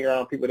like to hang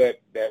around people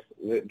that's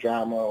with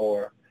drama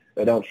or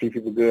that don't treat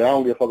people good. I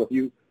don't give a fuck if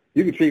you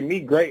can treat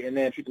me great and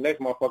then treat the next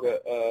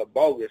motherfucker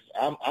bogus.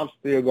 I'm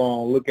still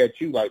gonna look at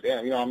you like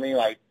that. You know what I mean?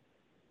 Like,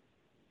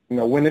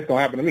 when it's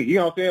gonna happen to me. You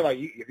know what I'm saying? Like,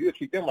 if you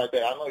treat them like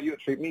that, I know you'll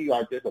treat me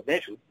like this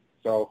eventually.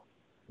 So,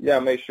 yeah,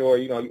 make sure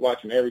you're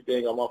watching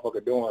everything a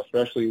motherfucker doing,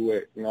 especially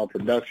with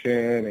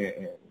production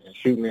and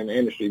shooting in the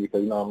industry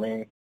because you know what I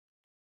mean.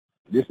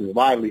 This is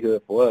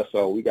livelihood for us,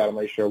 so we got to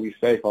make sure we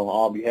safe on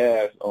all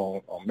behalves,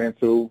 on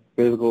mental,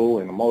 physical,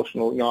 and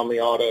emotional. You know what I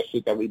mean? All that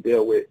shit that we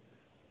deal with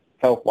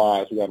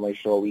health-wise, we got to make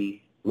sure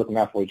we looking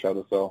out for each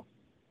other. So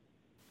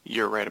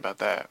you're right about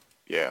that.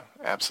 Yeah,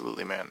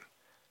 absolutely, man.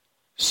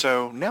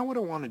 So now what I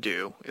want to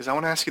do is I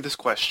want to ask you this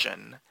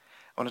question.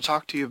 I want to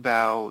talk to you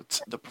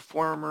about the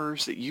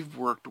performers that you've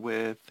worked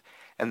with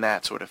and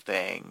that sort of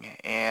thing.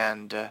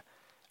 And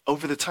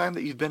over the time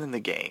that you've been in the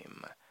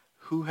game,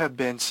 who have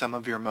been some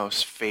of your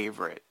most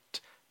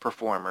favorite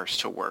performers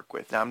to work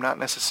with? Now, I'm not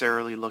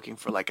necessarily looking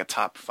for like a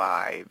top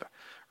 5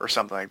 or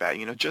something like that.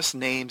 Just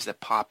names that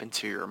pop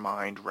into your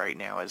mind right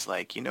now as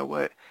like, you know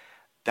what?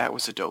 That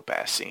was a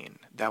dope-ass scene.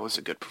 That was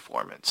a good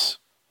performance.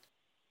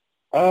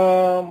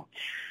 Man,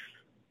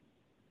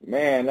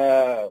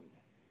 I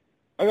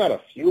got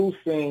a few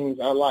scenes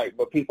I like,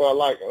 but people I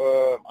like,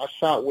 I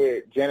shot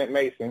with Janet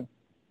Mason.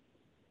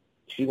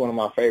 She's one of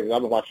my favorites.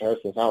 I've been watching her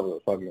since I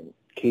was a fucking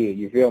kid,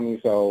 you feel me?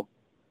 So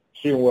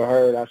shooting with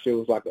her, that shit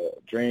was like a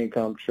dream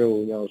come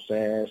true, you know what I'm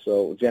saying?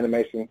 So Janet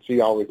Mason, she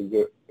always a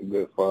good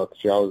fuck.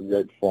 She always a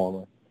great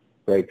performer,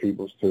 great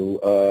peoples too.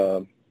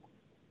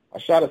 I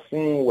shot a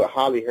scene with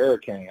Holly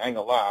Hurricane. I ain't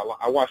gonna lie,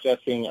 I watched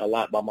that scene a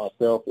lot by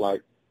myself.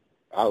 Like,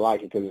 I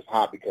like it because it's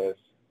hot because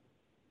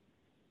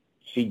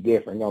she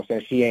different, you know what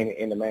I'm saying? She ain't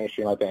in the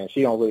mainstream like that, and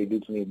she don't really do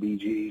too many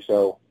BG,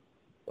 so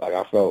like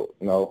I felt,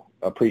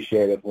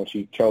 appreciative when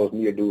she chose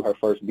me to do her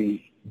first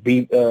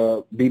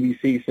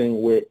BBC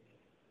scene with.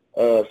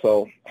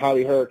 So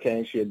Holly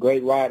Hurricane, she a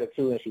great rider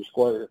too, and she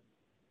squirted.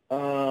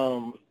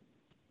 I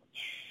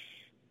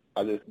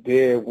just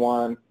did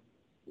one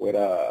with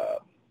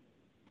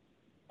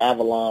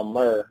Avalon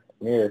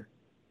Mir.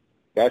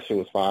 That shit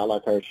was fine. I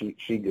like her. She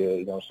good.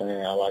 You know what I'm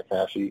saying? I like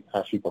how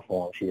she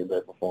performed. She a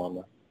great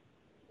performer.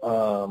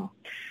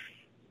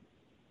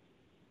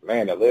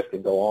 Man, the list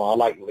can go on. I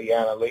like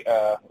Leanna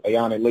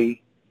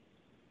Lee.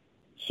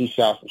 She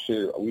shot some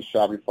shit we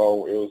shot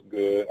before. It was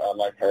good. I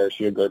like her.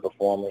 She a great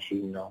performer.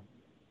 She,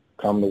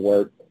 come to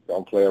work,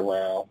 don't play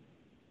around.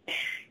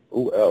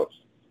 Who else?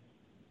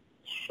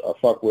 I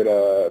fuck with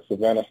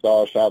Savannah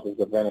Star. Shout out to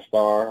Savannah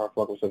Star. I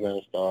fuck with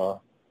Savannah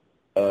Star.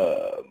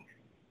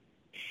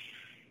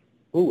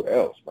 Who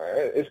else,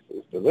 man? It's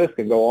the list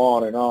can go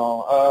on and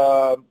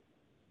on.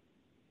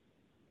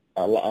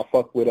 I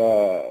fuck with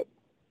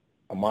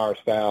Amara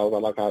Styles. I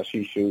like how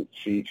she shoots.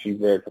 She's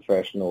very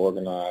professional,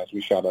 organized.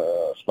 We shot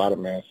a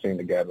Spider-Man scene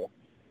together.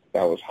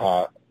 That was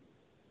hot.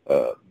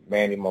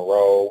 Mandy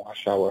Moreau, I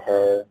shot with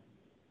her.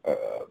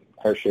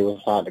 Her shit was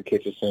inside the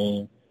kitchen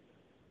scene.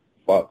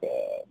 Fuck.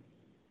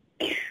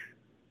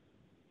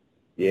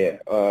 Yeah.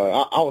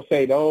 I would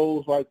say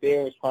those right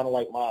there is kind of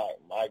like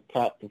my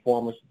top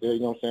performers. You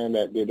know what I'm saying?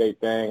 That did their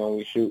thing when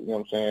we shoot. You know what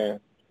I'm saying?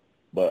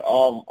 But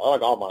I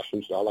like all my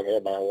shoots. I like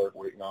everybody I work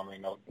with. You know what I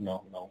mean?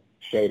 No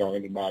shade on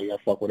anybody. I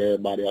fuck with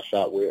everybody I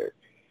shot with.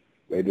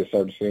 They did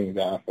certain scenes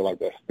that I feel like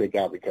that stick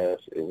out because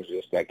it was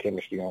just that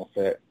chemistry on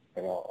set,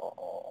 you know,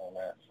 on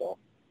that. So.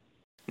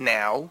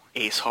 Now,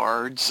 Ace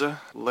HARDZ,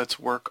 let's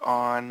work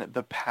on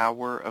the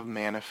power of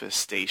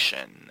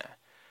manifestation.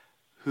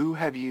 Who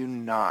have you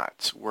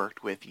not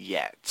worked with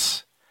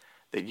yet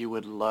that you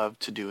would love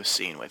to do a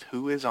scene with?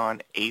 Who is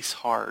on Ace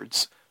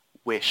HARDZ's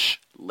wish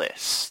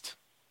list?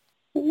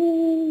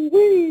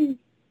 Ooh-wee.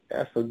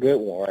 That's a good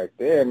one right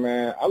there,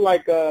 man. I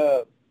like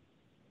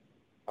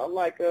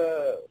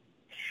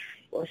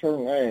what's her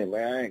name,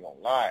 man? I ain't gonna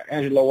lie.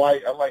 Angela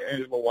White. I like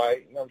Angela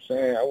White. You know what I'm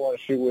saying? I want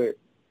to shoot with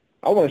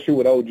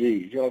OGs.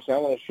 You know what I'm saying?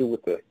 I want to shoot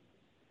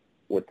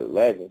with the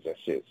legends and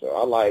shit. So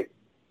I like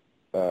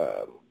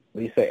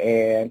Lisa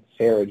Ann,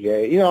 Sarah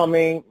J. You know what I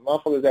mean?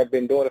 Motherfuckers that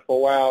been doing it for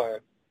a while.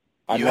 And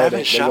I you know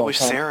haven't shot with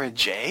Sarah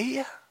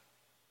J?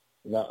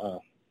 Nuh-uh.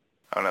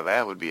 Oh no,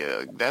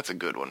 that's a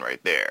good one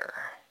right there.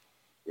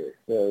 Yeah,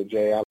 Sarah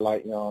J. I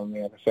like, you know what I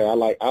mean?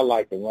 I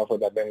like the motherfuckers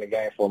that been in the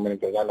game for a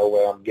minute because I know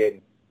what I'm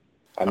getting.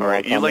 All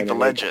right, you like the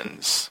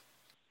legends.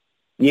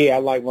 Yeah, I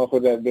like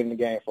motherfuckers that been in the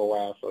game for a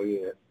while, so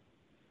yeah.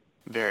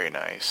 Very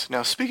nice.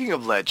 Now, speaking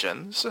of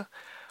legends,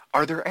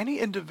 are there any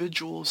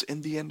individuals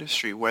in the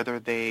industry, whether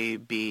they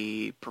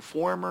be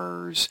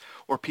performers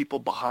or people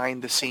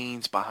behind the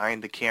scenes,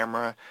 behind the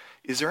camera,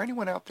 is there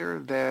anyone out there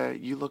that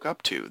you look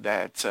up to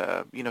that,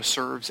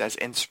 serves as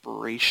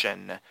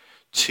inspiration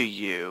to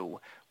you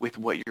with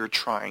what you're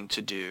trying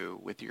to do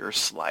with your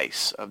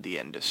slice of the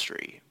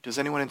industry? Does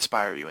anyone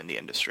inspire you in the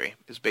industry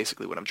is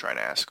basically what I'm trying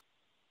to ask.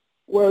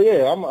 Well,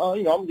 yeah,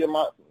 I'm getting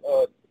my,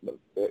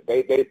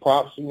 they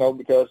props,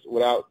 because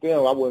without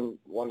them, I wouldn't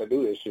want to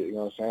do this shit, you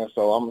know what I'm saying?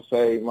 So I'm going to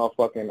say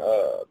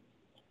motherfucking,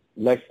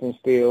 Lexington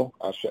Steele,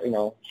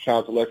 shout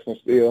out to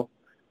Lexington Steele.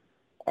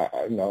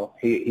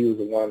 He was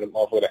the one that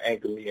motherfucker that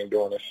anchored me in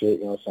doing this shit,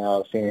 you know what I'm saying? I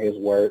was seeing his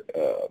work.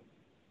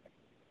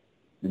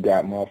 You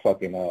got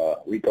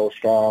motherfucking Rico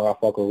Strong. I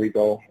fuck with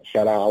Rico.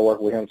 Shout out. I work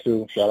with him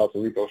too. Shout out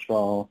to Rico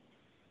Strong.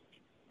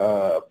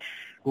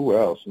 Who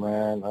else,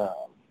 man?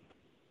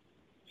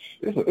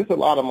 It's a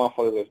lot of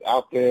motherfuckers that's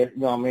out there.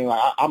 You know what I mean?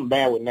 Like I'm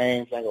bad with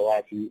names. I ain't gonna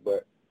lie to you,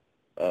 but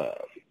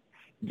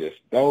just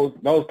those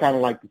kind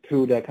of like the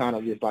two that kind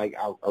of just like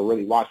I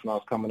really watched when I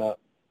was coming up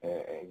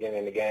and getting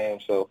in the game.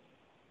 So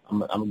I'm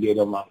gonna give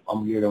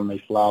them their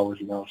flowers.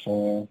 You know what I'm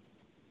saying?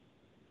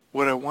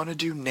 What I want to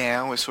do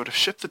now is sort of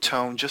shift the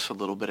tone just a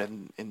little bit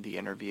in the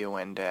interview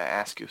and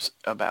ask you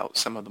about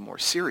some of the more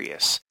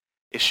serious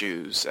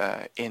issues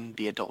in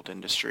the adult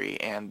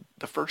industry. And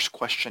the first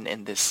question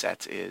in this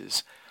set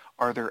is,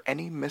 are there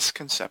any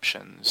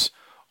misconceptions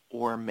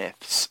or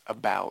myths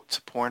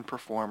about porn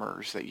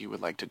performers that you would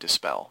like to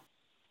dispel?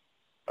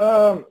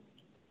 Yeah,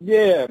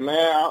 man.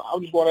 I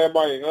just want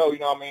everybody to know, you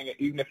know what I mean,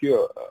 even if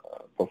you're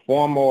a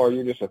performer or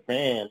you're just a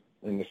fan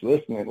and just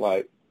listening,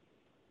 like,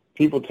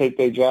 people take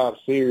their job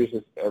serious,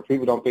 or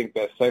people don't think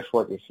that sex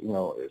work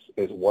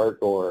is work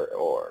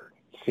or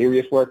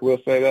serious work, we'll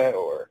say that,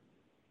 or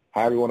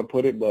however you want to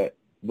put it. But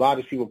a lot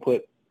of people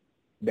put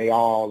they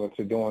all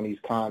into doing these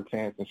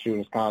contents and shooting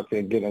this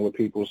content, getting with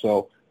people.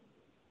 So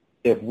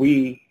if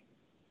we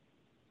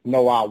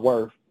know our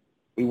worth,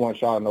 we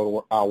want y'all to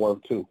know our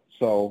worth too.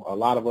 So a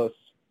lot of us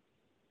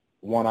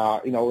want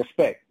our,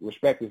 respect.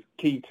 Respect is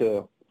key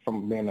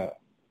from being a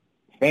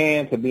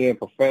fan to being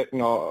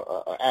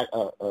professional,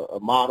 a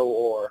model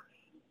or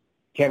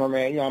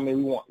cameraman. You know what I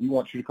mean? We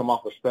want you to come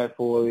off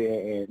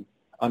respectfully and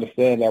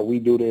understand that we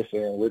do this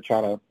and we're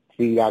trying to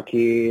feed our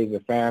kids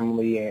and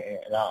family and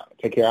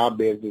take care of our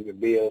business and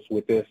bills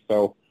with this.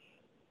 So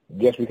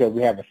just because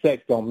we have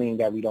sex don't mean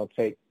that we don't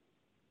take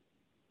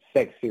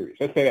sex serious.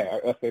 Let's say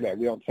that.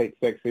 We don't take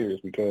sex serious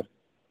because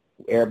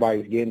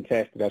everybody's getting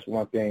tested. That's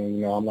one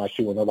thing. I'm not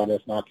shooting nobody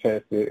that's not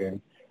tested,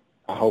 and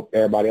I hope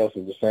everybody else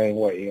is the same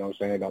way. You know what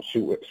I'm saying? Don't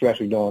shoot,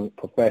 especially doing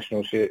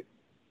professional shit.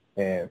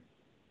 And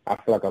I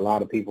feel like a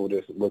lot of people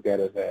just look at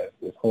us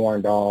as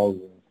horn dogs,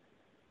 and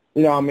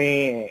you know what I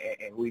mean?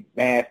 And we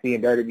nasty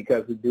and dirty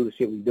because we do the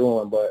shit we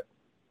doing. But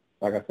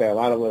like I said, a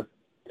lot of us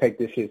take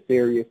this shit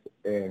serious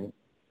and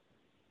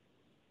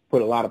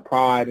put a lot of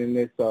pride in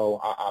this. So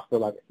I feel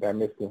like that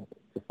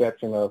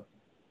misconception of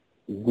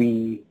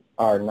we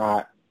are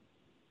not,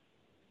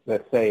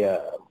 let's say,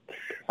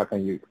 how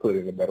can you put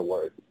it in better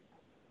words?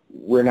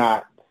 We're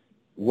not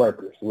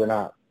workers. We're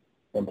not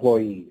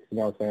employees. You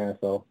know what I'm saying?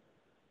 So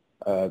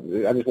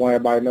I just want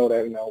everybody to know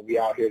that, we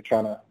out here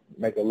trying to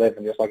make a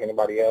living just like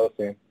anybody else.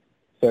 And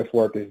sex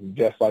work is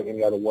just like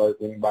any other work,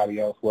 anybody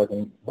else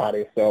working by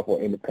themselves or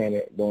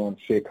independent, doing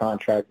shit,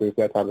 contractors,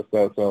 that type of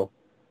stuff. So,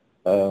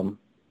 and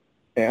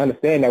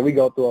understand that we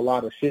go through a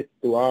lot of shit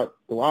through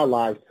our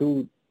lives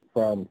too,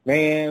 from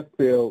fans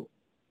till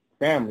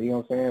family, you know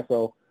what I'm saying?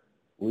 So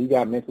we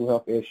got mental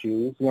health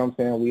issues, you know what I'm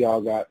saying? We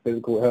all got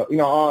physical health.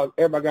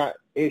 Everybody got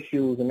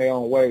issues in their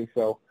own way.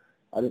 So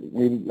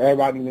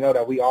everybody need to know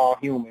that we all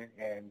human,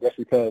 and just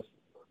because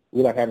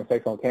we like having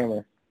sex on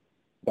camera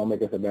don't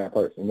make us a bad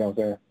person, you know what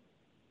I'm saying?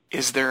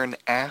 Is there an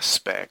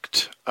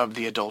aspect of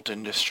the adult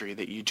industry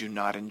that you do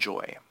not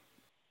enjoy?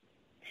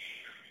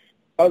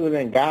 Other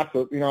than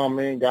gossip, you know what I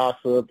mean?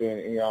 Gossip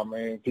and, you know what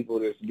I mean? People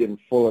just getting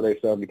full of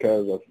themselves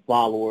because of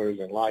followers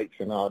and likes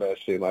and all that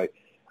shit. Like,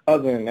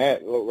 other than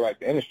that, like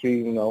the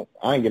industry,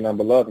 I ain't getting nothing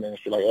but love in the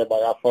industry. Like,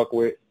 everybody I fuck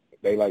with,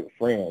 they like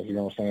friends, you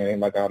know what I'm saying? It ain't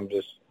like I'm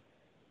just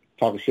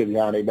talking shit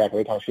behind their back.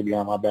 They talk shit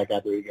behind my back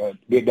after we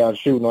get done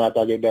shooting or after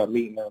I get done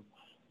meeting them.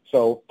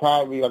 So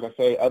probably, like I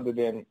say, other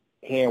than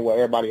hearing what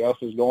everybody else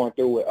is going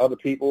through with other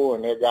people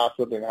and their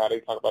gossip and how they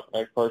talk about the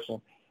next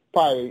person,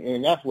 probably,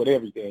 and that's with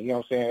everything, you know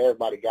what I'm saying?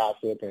 Everybody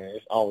gossip, and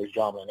it's always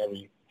drama in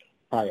every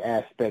probably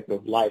aspect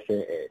of life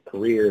and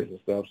careers and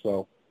stuff.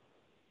 So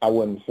I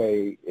wouldn't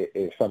say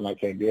it's something I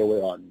can't deal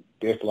with or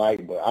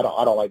dislike, but I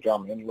don't like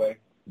drama anyway.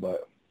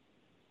 But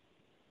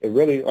it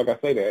really, like I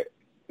say, that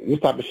this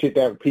type of shit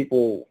that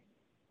people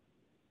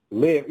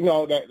live,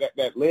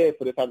 that live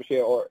for this type of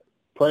shit or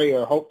pray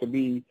or hope to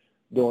be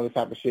doing this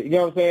type of shit. You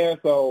know what I'm saying?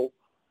 So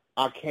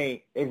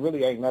it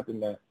really ain't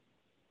nothing that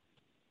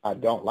I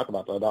don't like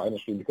about the adult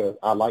industry because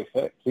I like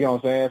sex. You know what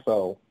I'm saying?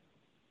 So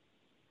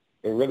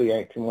it really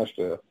ain't too much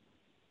to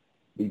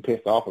be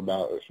pissed off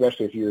about,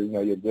 especially if you're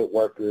a good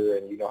worker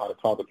and you know how to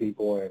talk to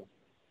people and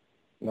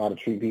you know how to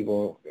treat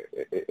people.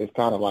 It's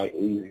kind of like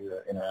easy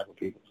to interact with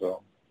people.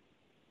 So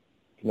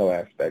there's no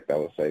aspect I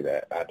would say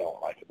that I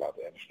don't like about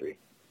the industry.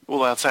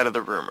 Well, outside of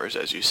the rumors,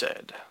 as you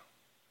said.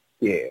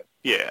 Yeah.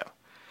 Yeah.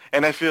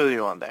 And I feel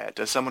you on that.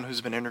 As someone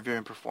who's been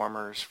interviewing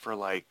performers for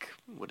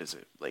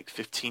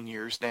 15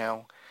 years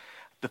now,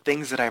 the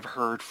things that I've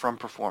heard from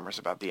performers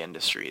about the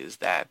industry is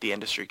that the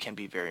industry can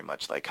be very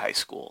much like high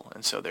school.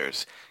 And so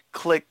there's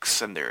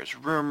cliques and there's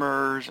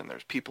rumors and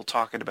there's people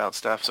talking about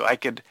stuff. So I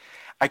can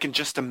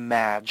just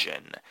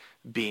imagine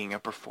being a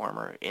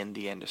performer in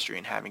the industry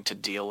and having to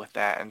deal with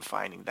that and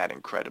finding that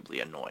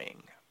incredibly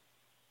annoying.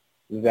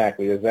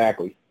 Exactly.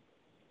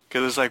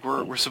 Because it's like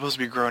we're supposed to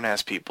be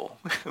grown-ass people.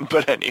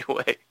 But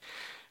anyway,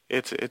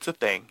 it's a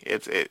thing.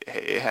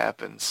 It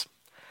happens.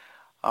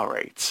 All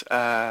right.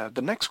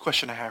 The next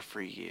question I have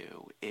for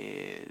you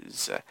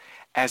is,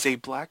 as a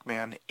black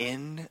man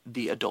in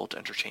the adult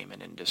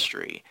entertainment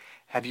industry,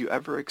 have you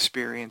ever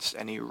experienced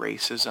any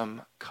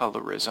racism,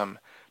 colorism,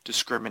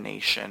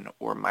 discrimination,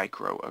 or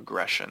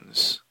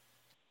microaggressions?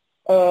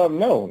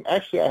 No,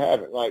 actually I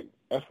haven't. Like,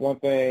 that's one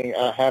thing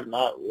I have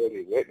not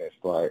really witnessed.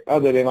 Like,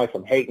 other than like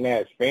some hating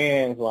ass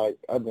fans, like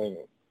other than,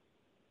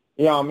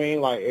 you know what I mean?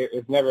 Like, I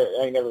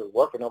ain't never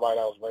worked with nobody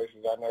that was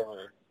racist. I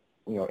never,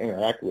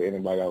 interact with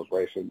anybody that was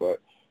racist. But,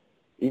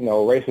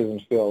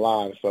 racism's still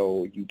alive,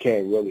 so you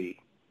can't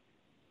really,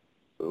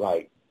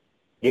 like,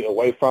 get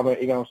away from it,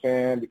 you know what I'm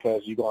saying?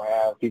 Because you're going to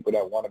have people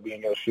that want to be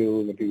in your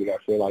shoes and people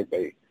that feel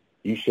like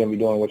you shouldn't be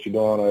doing what you're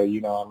doing, or you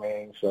know what I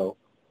mean? So,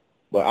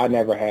 but I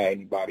never had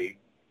anybody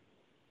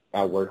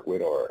I work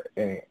with or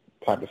any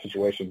type of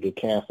situation get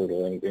canceled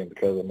or anything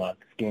because of my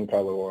skin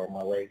color or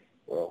my race.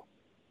 Well,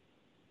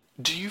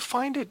 do you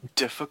find it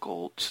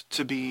difficult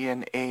to be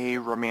in a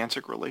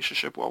romantic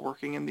relationship while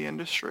working in the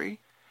industry?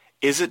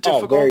 Is it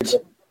difficult?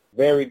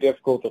 Very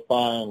difficult to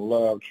find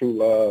love, true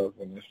love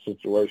in this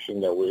situation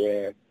that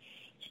we're in,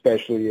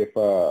 especially if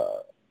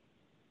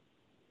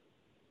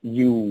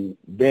you've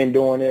been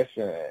doing this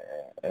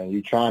and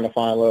you're trying to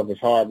find love. It's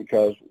hard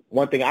because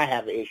one thing I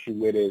have an issue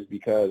with is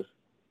because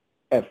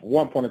at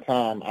one point in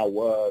time I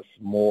was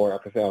more,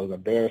 like I said, I was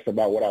embarrassed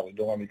about what I was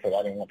doing because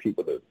I didn't want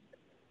people to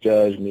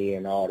judge me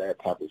and all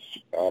that type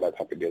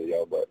of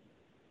deal. But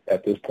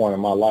at this point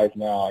in my life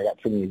now, I got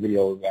too many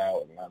videos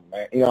out,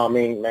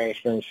 and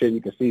mainstream shit.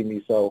 You can see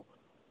me, so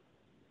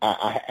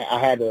I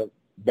had to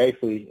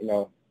basically,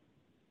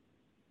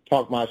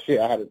 talk my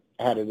shit. I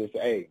had to just say,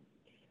 hey,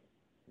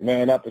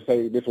 man up and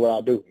say this is what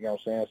I do. You know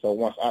what I'm saying? So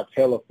once I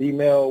tell a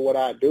female what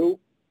I do,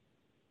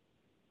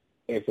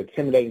 it's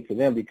intimidating to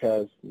them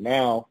because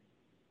now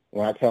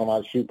when I tell them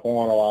I shoot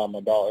porn or I'm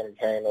an adult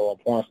entertainer or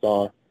a porn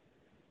star,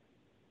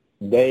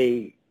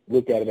 they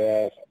look at it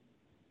as,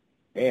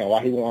 damn,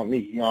 why he want me?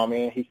 You know what I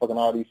mean? He's fucking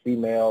all these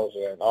females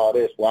and all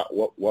this. What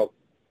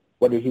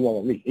does he want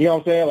with me? You know what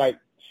I'm saying? Like,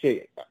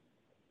 shit,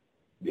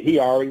 he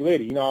already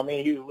lit it. You know what I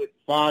mean? He was with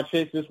 5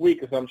 chicks this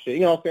week or some shit.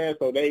 You know what I'm saying?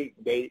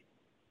 So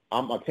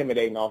I'm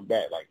intimidating off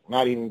that. Like,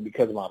 not even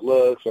because of my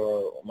looks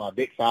or my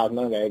dick size,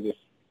 none of that. It's just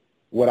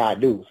what I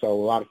do. So a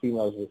lot of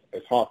females,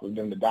 it's hard for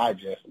them to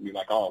digest and be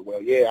like, oh,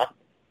 well, yeah,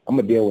 I'm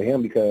going to deal with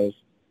him because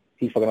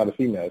he's fucking other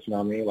females. You know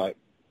what I mean? Like,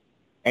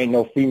 ain't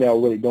no female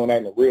really doing that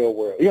in the real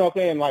world. You know what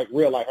I'm saying? Like,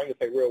 real life. I ain't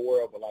gonna say real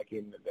world, but like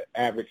in the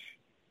average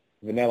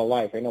vanilla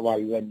life, ain't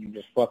nobody letting you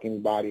just fuck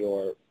anybody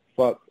or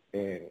fuck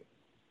and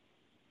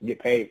get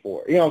paid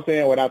for it. You know what I'm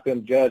saying? Without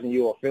them judging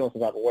you or feeling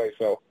some type of way.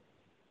 So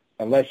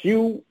unless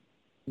you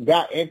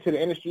got into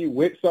the industry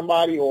with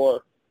somebody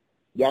or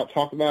y'all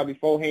talked about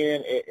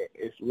beforehand,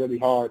 it's really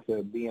hard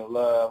to be in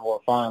love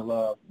or find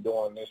love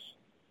doing this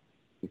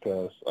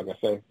because, like I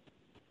say,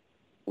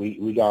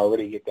 we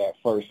already get that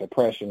first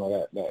impression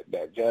or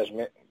that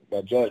judgment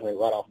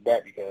right off the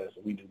bat because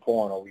we do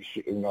porn or we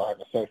should, have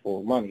to sex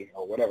for money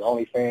or whatever,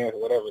 OnlyFans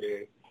or whatever it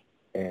is,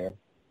 and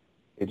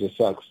it just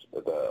sucks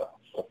to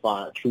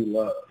find true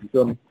love. You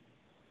feel me?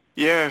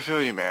 Yeah, I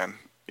feel you, man.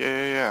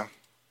 Yeah.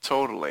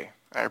 Totally.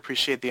 I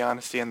appreciate the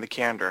honesty and the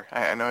candor.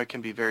 I know it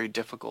can be very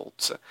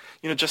difficult,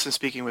 just in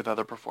speaking with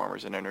other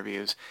performers in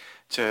interviews,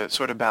 to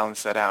sort of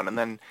balance that out. And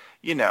then,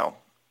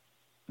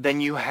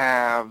 then you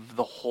have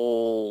the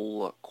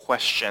whole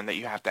question that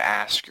you have to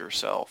ask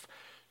yourself.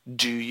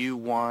 If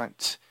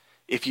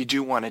you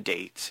do want to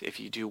date, if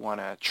you do want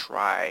to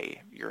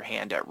try your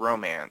hand at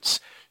romance,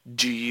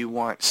 do you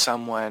want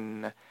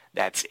someone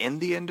that's in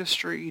the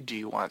industry? Do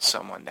you want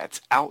someone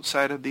that's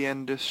outside of the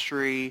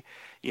industry?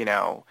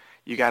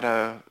 You got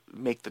to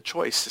make the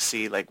choice to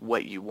see like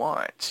what you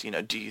want.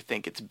 Do you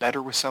think it's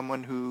better with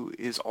someone who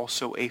is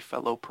also a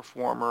fellow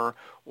performer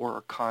or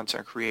a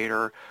content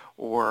creator?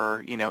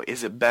 Or,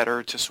 is it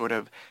better to sort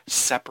of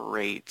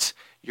separate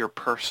your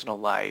personal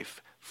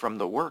life from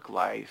the work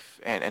life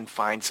and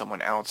find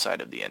someone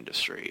outside of the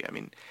industry? I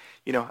mean,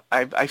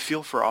 I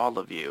feel for all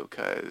of you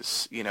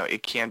because,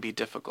 it can be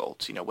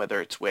difficult,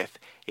 whether it's with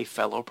a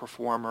fellow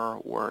performer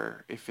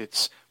or if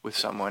it's with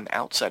someone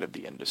outside of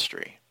the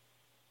industry.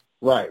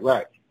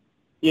 Right.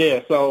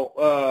 Yeah, so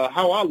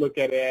how I look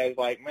at it is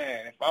like,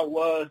 man, if I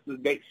was to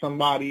date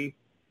somebody,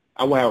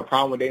 I wouldn't have a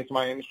problem with dating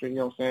somebody in the industry, you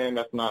know what I'm saying?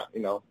 That's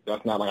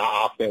not like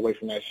I'll stay away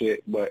from that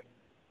shit. But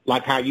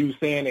like how you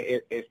saying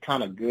it's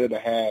kind of good to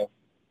have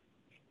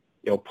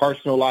your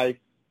personal life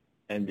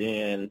and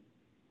then,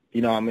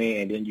 you know what I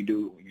mean, and then you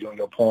doing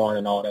your porn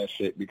and all that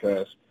shit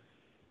because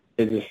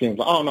it just seems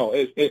like, I don't know,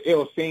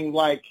 it'll seem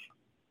like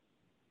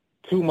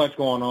too much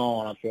going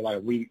on. I feel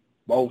like we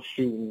both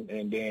shooting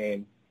and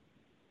then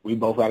we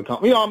both got to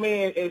come. You know what I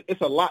mean? It's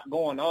a lot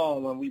going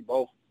on when we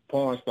both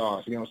porn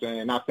stars. You know what I'm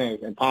saying? Not saying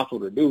it's impossible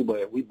to do, but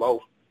if we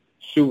both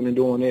shooting and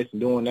doing this and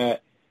doing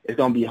that, it's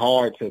going to be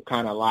hard to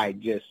kind of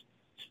like just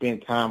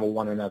spend time with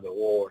one another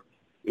or,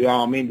 you know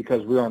what I mean?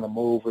 Because we're on the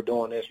move, we're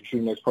doing this, we're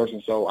shooting this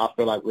person. So I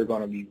feel like we're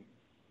going to be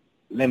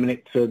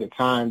limited to the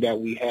time that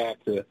we have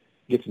to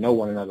get to know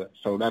one another.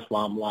 So that's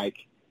why I'm like,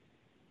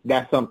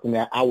 that's something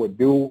that I would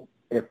do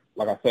if,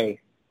 like I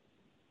say,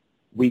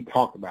 we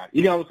talked about it.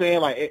 You know what I'm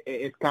saying? Like,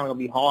 it's kind of going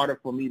to be harder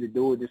for me to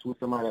do it just with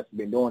somebody that's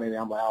been doing it. And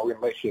I'm like, we're in a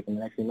relationship. And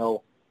the next thing you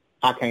know,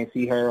 I can't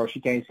see her or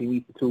she can't see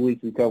me for 2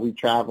 weeks because we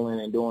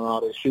traveling and doing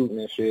all this shooting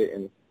and shit.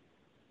 And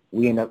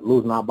we end up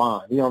losing our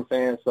bond. You know what I'm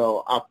saying?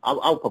 So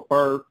I would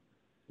prefer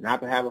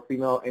not to have a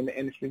female in the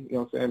industry. You know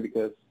what I'm saying?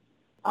 Because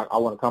I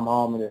want to come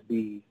home and just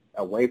be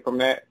away from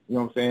that. You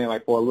know what I'm saying?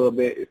 Like, for a little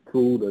bit, it's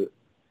cool to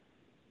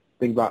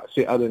think about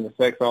shit other than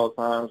sex all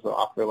the time. So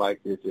I feel like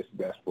it's just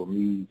best for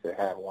me to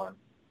have one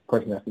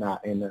person that's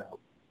not in the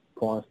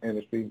porn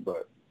industry,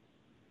 but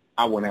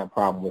I wouldn't have a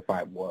problem if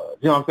I was.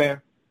 You know what I'm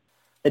saying?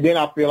 And then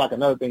I feel like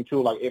another thing,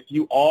 too, like if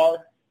you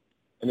are,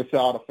 and this is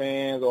all the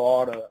fans or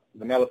all the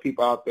vanilla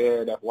people out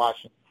there that's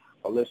watching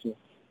or listening,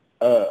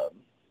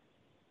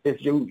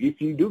 if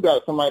you do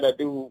got somebody that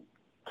do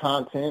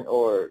content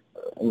or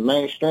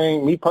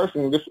mainstream, me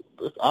personally, this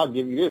I'll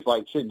give you this,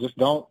 like, shit, just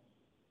don't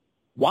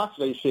watch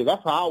that shit.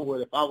 That's how I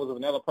would if I was a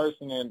vanilla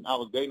person and I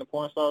was dating a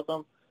porn star or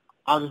something.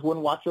 I just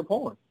wouldn't watch your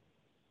porn.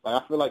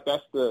 Like, I feel like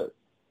that's the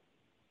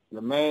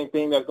main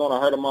thing that's going to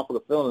hurt a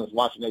motherfucker's feelings,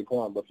 watching their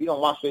porn. But if you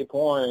don't watch their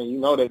porn and you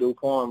know they do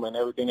porn and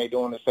everything they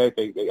do in the safe,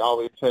 they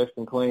always test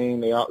and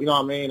clean. You know what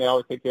I mean? They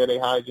always take care of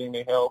their hygiene,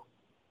 their health.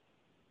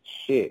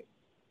 Shit.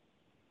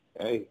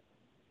 Hey.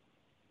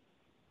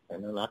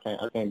 And then I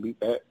can't beat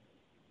that.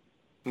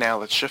 Now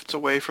let's shift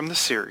away from the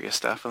serious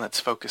stuff and let's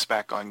focus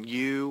back on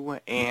you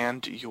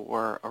and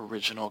your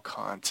original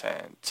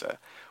content.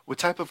 What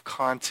type of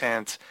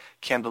content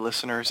can the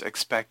listeners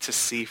expect to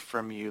see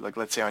from you, like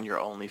let's say on your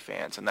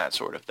OnlyFans and that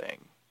sort of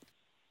thing?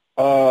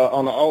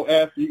 On the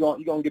OF, you're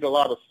gonna get a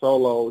lot of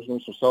solos, some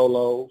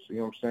solos, you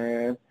know what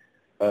I'm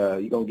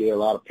saying? You're gonna get a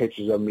lot of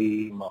pictures of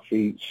me, my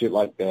feet, shit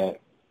like that.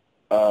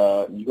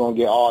 You're gonna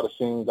get all the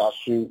scenes I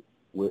shoot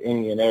with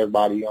any and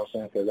everybody, you know what I'm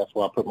saying? Because that's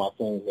where I put my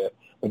scenes at.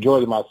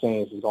 Majority of my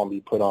scenes is going to be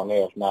put on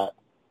there. If not,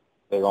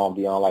 they're going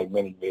to be on, like,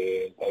 mini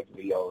vids, X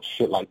videos,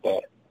 shit like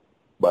that.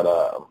 But,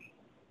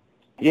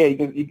 yeah,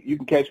 you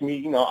can catch me.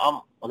 You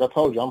know, like I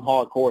told you, I'm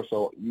hardcore,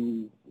 so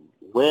you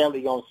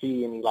rarely going to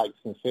see any, like,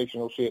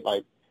 sensational shit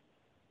like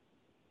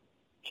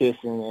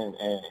kissing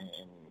and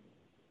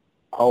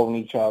holding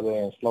each other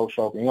and slow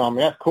stroking. You know what I mean?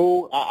 That's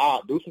cool.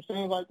 I'll do some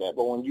things like that.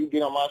 But when you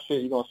get on my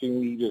shit, you're going to see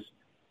me just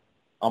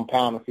I'm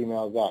pounding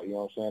females out, you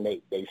know what I'm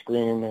saying? They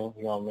screaming,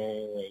 you know what I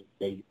mean?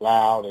 They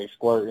loud, they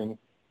squirting,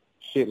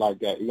 shit like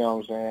that, you know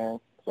what I'm saying?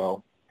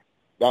 So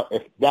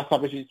if that's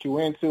type of shit you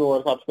into or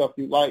the type of stuff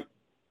you like,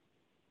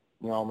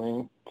 you know what I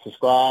mean?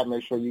 Subscribe,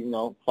 make sure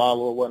you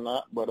follow or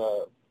whatnot. But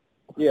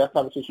yeah, that's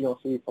type of shit you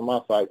don't see from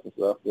my sites and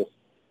stuff. Just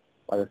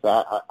like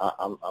I said,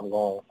 I'm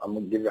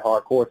gonna give you a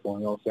hard course one.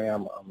 You know what I'm saying?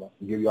 I'm gonna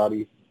give you all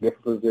these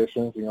different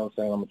positions. You know what I'm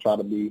saying? I'm gonna try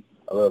to be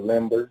a little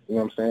limber. You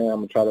know what I'm saying? I'm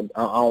gonna try to.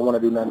 I don't want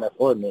to do nothing that's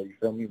ordinary. You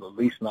feel me? But at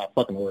least not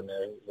fucking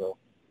ordinary. So.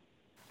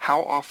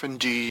 How often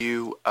do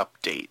you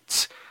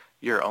update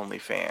your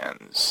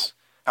OnlyFans?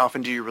 How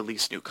often do you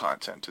release new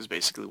content is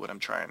basically what I'm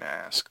trying to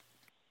ask.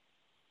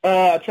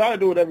 I try to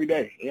do it every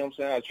day. You know what I'm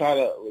saying? I try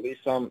to release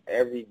something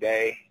every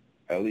day,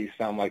 at least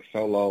something like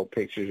solo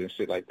pictures and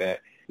shit like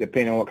that.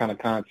 Depending on what kind of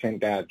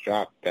content that I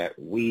dropped that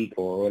week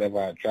or whatever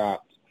I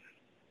dropped,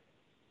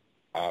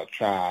 I'll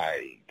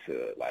try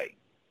to, like,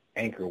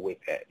 anchor with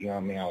that. You know what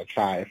I mean? I'll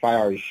try. If I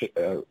already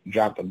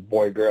dropped a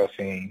boy-girl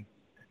scene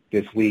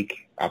this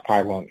week, I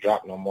probably won't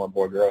drop no more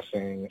boy-girl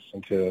scenes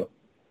until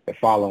the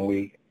following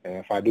week. And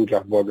if I do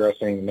drop a boy-girl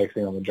scene, the next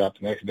thing I'm going to drop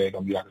the next day is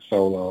going to be like a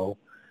solo.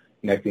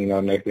 Next thing you know,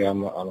 next day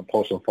I'm going to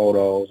post some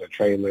photos, a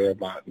trailer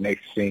about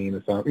next scene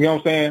or something. You know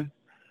what I'm saying?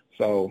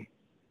 So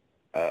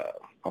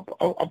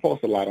I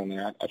post a lot on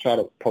there. I try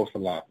to post a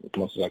lot as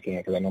much as I can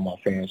because I know my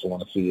fans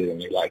want to see it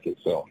and they like it.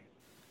 So,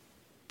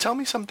 tell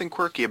me something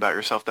quirky about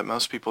yourself that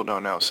most people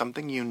don't know.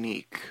 Something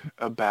unique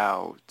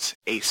about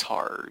Ace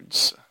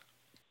HARDZ.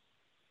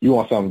 You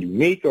want something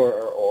unique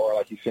or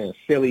like you saying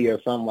silly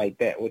or something like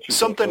that? What you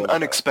something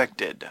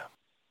unexpected.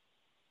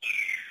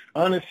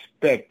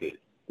 Unexpected.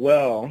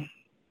 Well,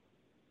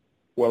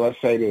 let's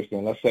say this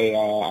then. Let's say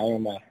I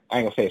ain't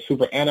gonna say a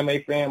super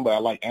anime fan, but I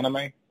like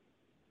anime.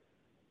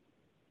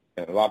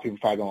 And a lot of people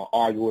probably gonna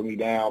argue with me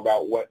now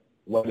about what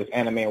is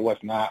anime and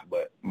what's not.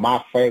 But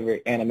my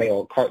favorite anime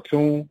or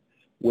cartoon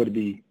would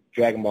be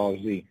Dragon Ball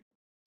Z.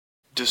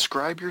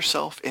 Describe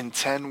yourself in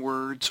 10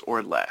 words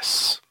or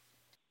less.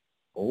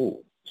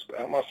 Oh,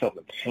 describe myself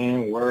in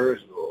 10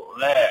 words or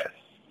less.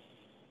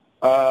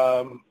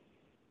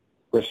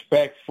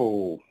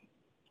 Respectful,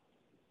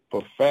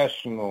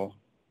 professional,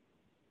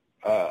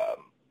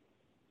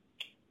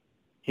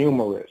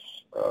 humorous,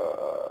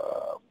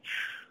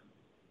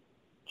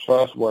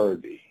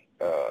 trustworthy,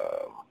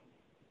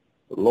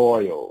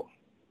 loyal,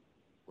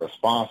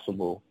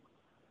 responsible,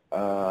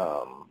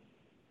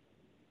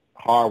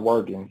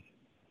 hardworking,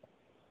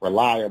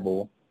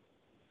 reliable.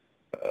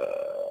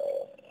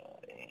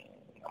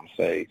 I'm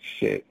say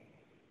shit,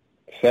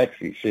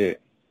 sexy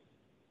shit.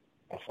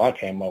 That's what I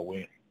came up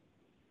with.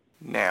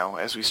 Now,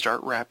 as we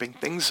start wrapping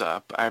things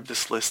up, I have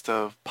this list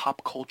of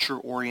pop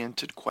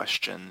culture-oriented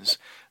questions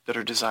that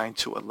are designed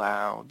to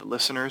allow the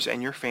listeners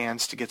and your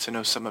fans to get to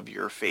know some of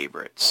your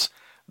favorites.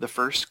 The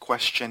first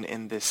question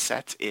in this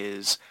set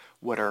is,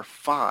 what are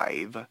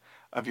 5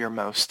 of your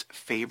most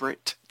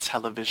favorite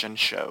television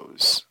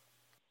shows?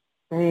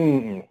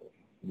 You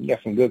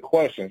got some good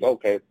questions.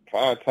 Okay,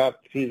 5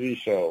 top TV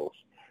shows.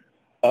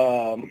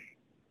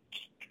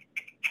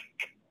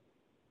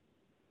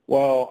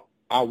 Well,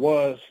 I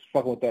was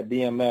fucking with that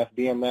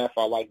BMF.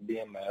 I like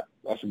BMF.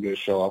 That's a good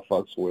show I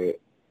fucks with.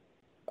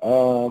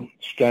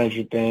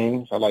 Stranger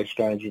Things. I like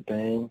Stranger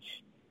Things.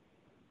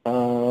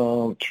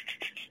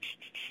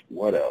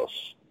 What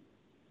else?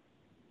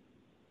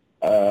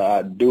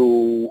 I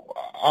don't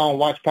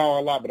watch Power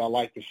a lot, but I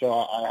like the show.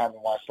 I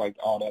haven't watched like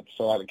all the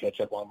episodes. I had to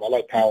catch up on. But I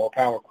like Power.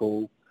 Power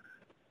cool.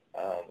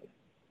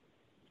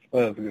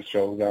 What other good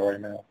shows we got right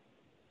now?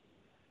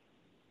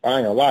 I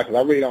ain't gonna lie, because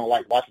I really don't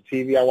like watching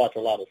TV. I watch a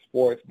lot of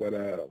sports, but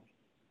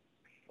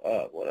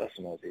what else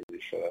is on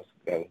TV show?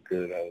 That was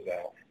good. That was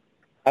out.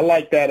 I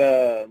like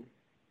that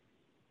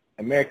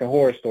American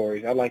Horror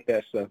Stories. I like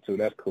that stuff too.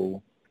 That's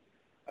cool.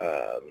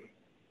 I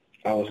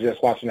was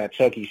just watching that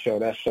Chucky show.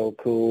 That's so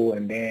cool.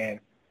 And then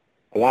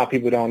a lot of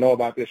people don't know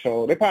about this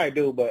show. They probably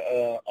do, but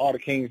All the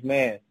Queen's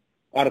Man.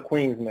 I fuck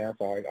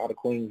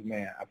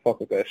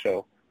with that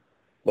show.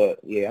 But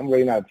yeah, I'm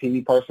really not a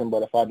TV person.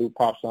 But if I do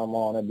pop something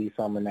on, it'd be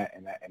something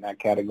in that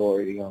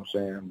category. You know what I'm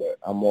saying? But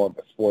I'm more of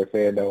a sports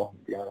head, though. To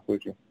be honest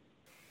with you.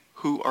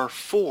 Who are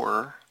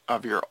 4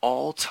 of your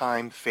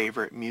all-time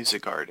favorite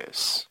music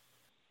artists?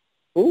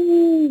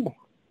 Ooh.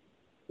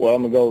 Well,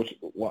 I'm going to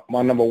go with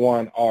my number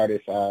one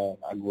artist I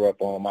grew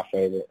up on, my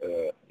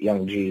favorite,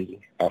 Young Jeezy.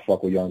 I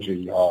fuck with Young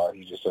Jeezy hard.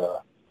 He just,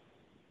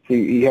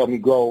 he helped me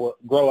grow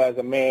as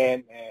a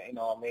man, and, you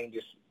know what I mean,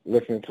 just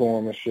listening to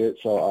him and shit.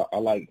 So I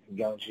like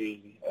Young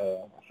Jeezy. I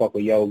fuck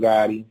with Yo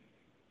Gotti,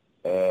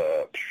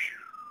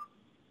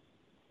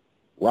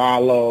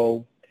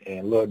 Rollo,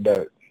 and Lil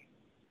Durk.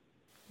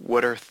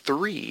 What are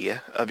 3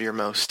 of your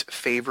most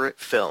favorite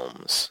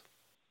films?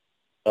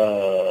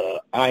 I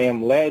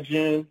Am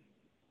Legend,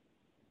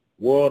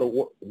 War of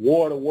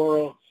the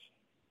Worlds,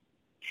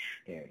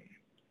 and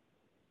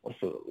what's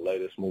the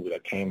latest movie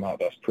that came out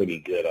that's pretty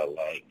good I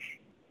like?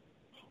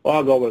 Well,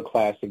 I'll go with a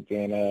classic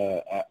then,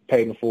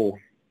 Paid in Full.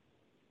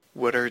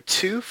 What are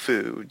 2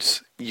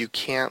 foods you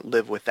can't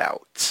live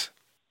without?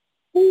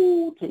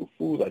 Ooh, 2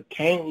 foods I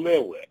can't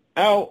live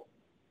without.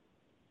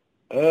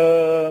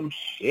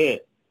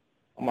 Shit.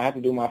 I'm gonna have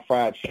to do my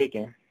fried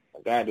chicken. I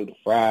gotta do the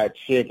fried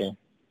chicken.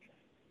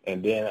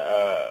 And then,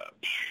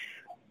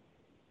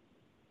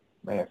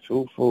 man,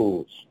 2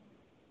 foods.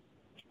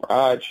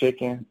 Fried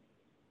chicken.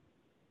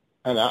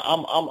 And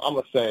I'm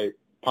gonna say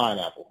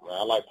Pineapple, man.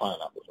 I like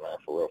pineapples, man,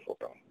 for real, for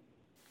real.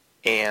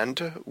 And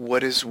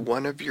what is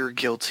one of your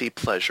guilty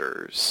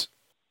pleasures?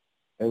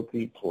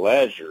 Guilty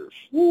pleasures.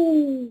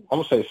 Woo. I'm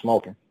going to say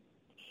smoking.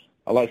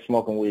 I like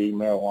smoking weed,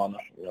 marijuana,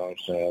 you know what I'm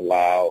saying,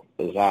 loud,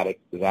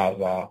 exotic,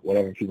 Zaza,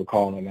 whatever people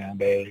call it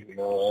nowadays, you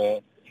know what I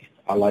mean?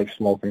 I like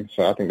smoking,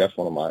 so I think that's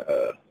one of my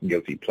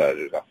guilty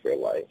pleasures, I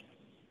feel like.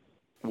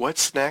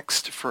 What's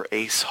next for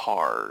Ace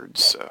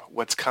HARDZ?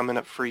 What's coming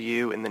up for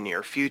you in the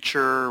near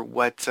future?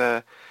 What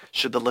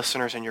should the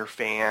listeners and your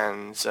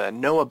fans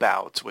know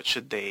about? What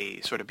should they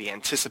sort of be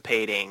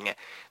anticipating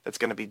that's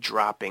going to be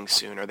dropping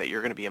soon or that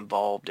you're going to be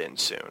involved in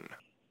soon?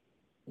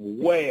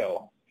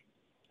 Well,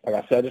 like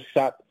I said,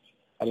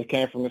 I just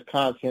came from this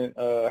content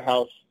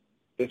house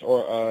this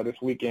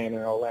weekend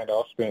in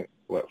Orlando. I spent,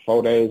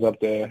 4 days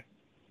up there.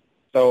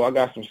 So I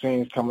got some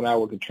scenes coming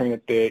out with Katrina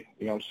Thick.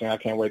 You know what I'm saying? I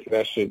can't wait till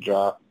that shit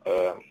drop.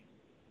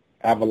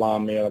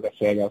 Avalon Mill, like I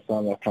said, I got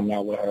something that's coming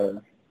out with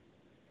her.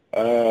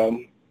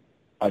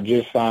 I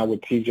just signed with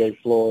TJ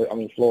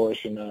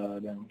Flourish and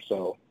them.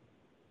 So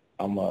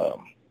I'm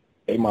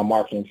they my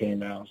marketing team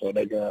now. So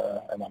they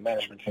and my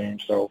management team.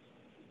 So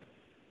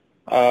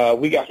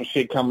we got some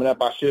shit coming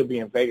up. I should be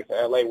in Vegas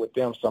or LA with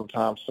them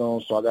sometime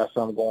soon. So I got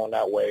something going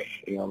that way.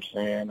 You know what I'm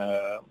saying?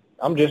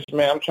 I'm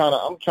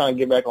trying to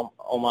get back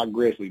on my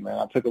Grizzly, man.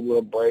 I took a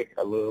little break,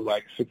 a little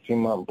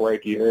 16-month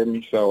break. You heard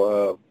me?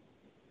 So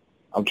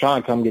I'm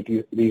trying to come get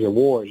these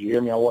awards. You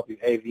hear me? I want these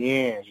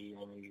AVNs. You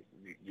know,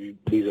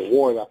 these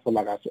awards I feel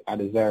like I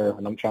deserve,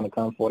 and I'm trying to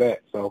come for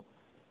that. So,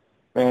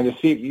 man, to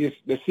see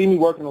me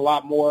working a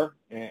lot more,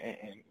 and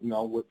you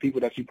know, with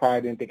people that you probably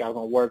didn't think I was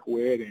gonna work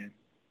with, and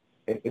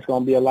it's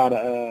gonna be a lot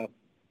of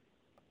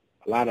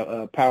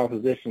power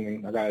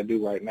positioning I gotta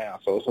do right now.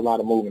 So it's a lot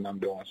of moving I'm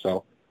doing.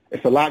 So.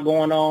 It's a lot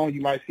going on.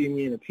 You might see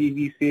me in a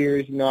TV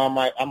series. You know, I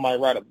might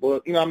write a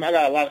book. You know, I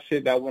got a lot of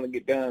shit that I want to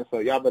get done, so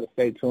y'all better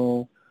stay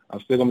tuned. I'm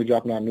still going to be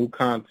dropping out new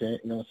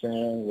content, you know what I'm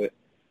saying, with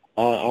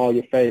all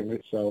your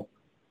favorites. So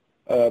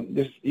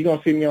you're going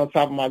to see me on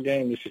top of my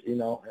game, you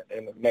know,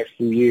 in the next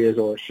few years,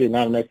 or shit,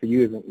 not in the next few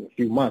years, in a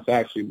few months,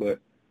 actually. But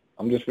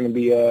I'm just going to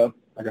be,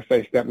 like I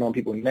say, stepping on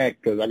people's neck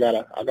because I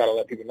gotta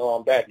let people know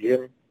I'm back, you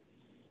hear me?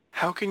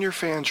 How can your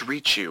fans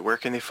reach you? Where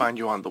can they find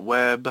you on the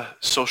web,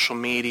 social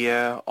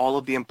media, all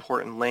of the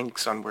important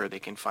links on where they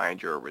can find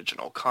your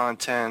original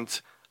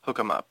content? Hook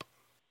them up.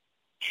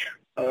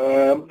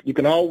 You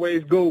can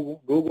always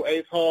Google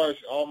Ace HARDZ.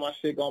 All my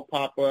shit gonna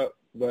pop up.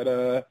 But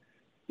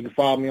you can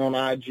follow me on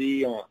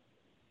IG on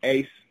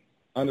Ace_HARDZ_.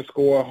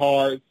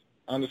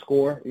 You know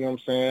what I'm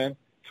saying?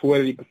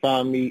 Twitter, you can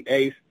find me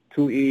Ace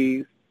 2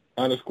 E's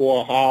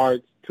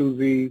 _HARDZ 2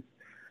 Z's.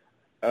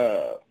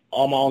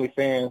 All my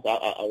OnlyFans,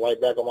 I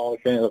write back on my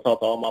OnlyFans. I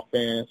talk to all my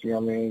fans, you know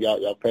what I mean?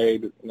 Y'all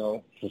paid, you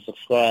know, to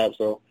subscribe,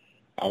 so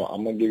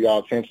I'm going to give y'all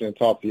attention and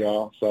talk to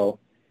y'all. So,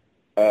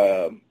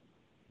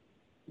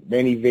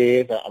 many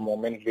vids, I'm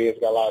on many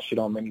vids, got a lot of shit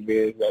on many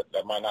vids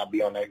that might not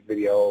be on next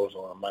videos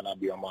or might not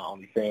be on my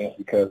OnlyFans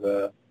because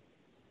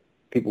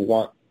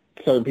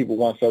certain people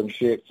want certain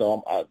shit,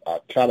 so I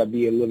try to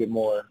be a little bit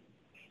more,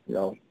 you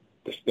know,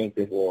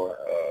 distinctive or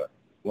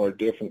more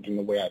different than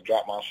the way I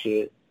drop my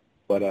shit.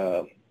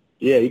 But,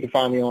 yeah, you can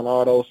find me on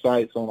all those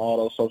sites, on all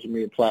those social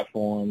media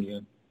platforms,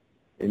 and,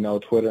 you know,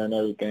 Twitter and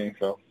everything.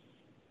 So,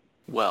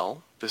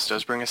 well, this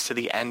does bring us to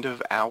the end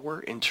of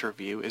our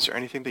interview. Is there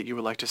anything that you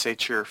would like to say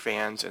to your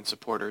fans and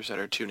supporters that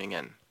are tuning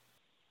in?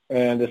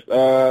 And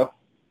I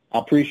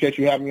appreciate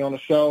you having me on the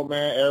show,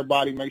 man.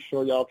 Everybody, make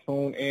sure y'all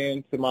tune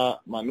in to my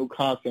new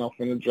content I'm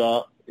finna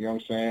drop. You know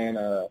what I'm saying?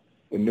 The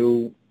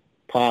new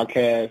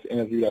podcast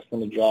interview that's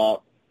finna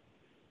drop.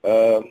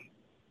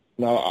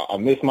 No, I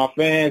miss my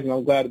fans, and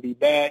I'm glad to be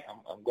back.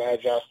 I'm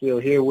glad y'all still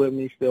here with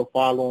me, still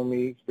following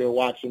me, still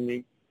watching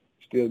me,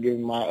 still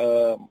giving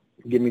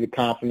me the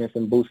confidence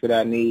and boost that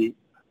I need.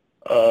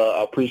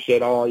 I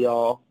appreciate all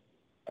y'all.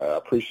 I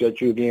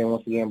appreciate you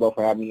once again, both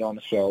for having me on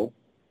the show.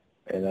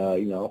 And,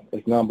 you know,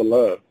 it's none but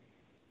love.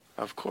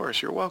 Of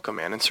course, you're welcome,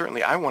 man. And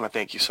certainly I want to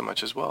thank you so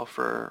much as well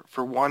for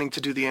wanting to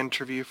do the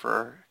interview,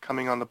 for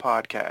coming on the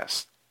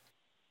podcast.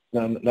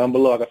 None but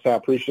love. Like I said, I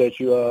appreciate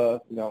you,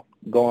 you know,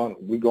 going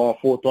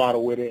full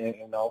throttle with it and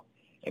you know,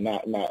 and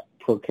not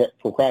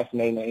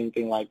procrastinating or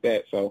anything like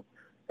that. So,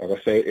 like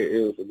I say,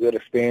 it was a good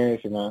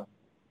experience, and I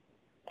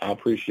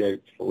appreciate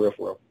it for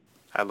real.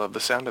 I love the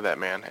sound of that,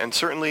 man. And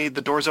certainly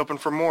the door's open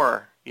for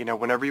more. You know,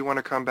 whenever you want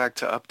to come back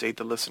to update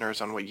the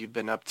listeners on what you've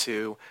been up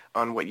to,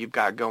 on what you've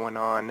got going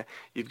on,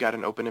 you've got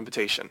an open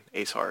invitation,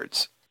 Ace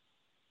HARDZ.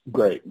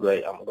 Great.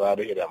 I'm glad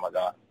to hear that, my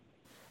guy.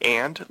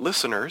 And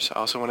listeners, I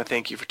also want to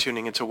thank you for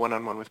tuning into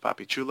One-on-One with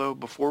Papi Chulo.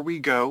 Before we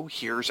go,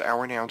 here's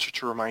our announcer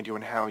to remind you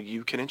on how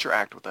you can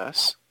interact with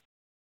us.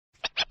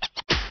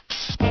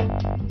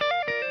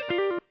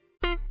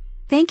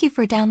 Thank you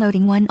for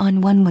downloading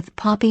One-on-One with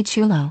Papi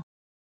Chulo.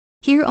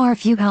 Here are a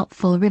few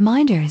helpful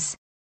reminders.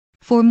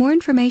 For more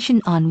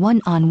information on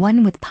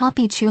One-on-One with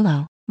Papi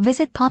Chulo,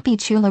 visit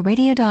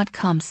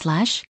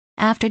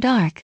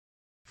papichuloradio.com/afterdark.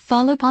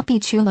 Follow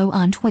Papi Chulo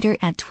on Twitter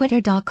at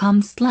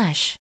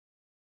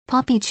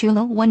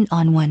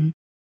twitter.com/PapiChulo1on1.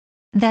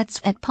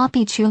 That's at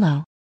Papi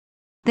Chulo.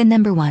 The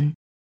number 1.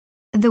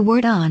 The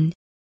word on.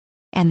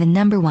 And the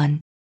number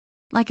 1.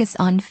 Like us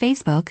on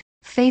Facebook,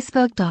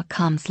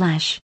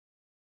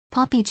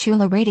 facebook.com/Papi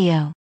Chulo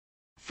Radio.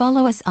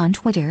 Follow us on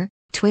Twitter,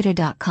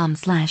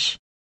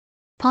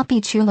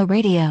 twitter.com/Papi Chulo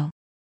Radio.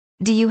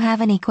 Do you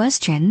have any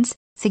questions,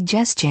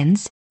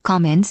 suggestions,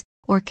 comments,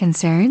 or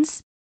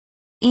concerns?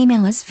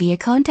 Email us via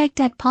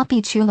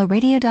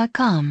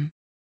contact@papichuloradio.com.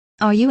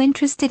 Are you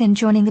interested in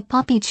joining the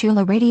Papi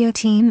Chulo Radio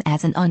team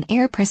as an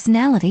on-air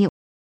personality?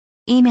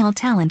 Email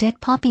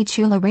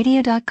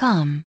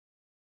talent@papichuloradio.com.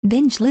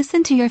 Binge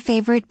listen to your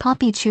favorite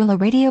Papi Chulo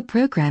Radio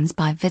programs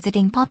by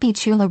visiting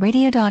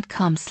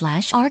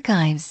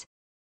papichuloradio.com/archives.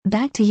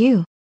 Back to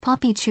you,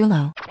 Papi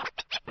Chulo.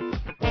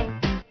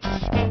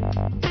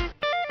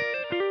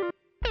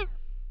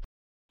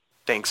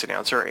 Thanks,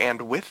 announcer.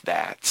 And with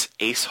that,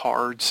 Ace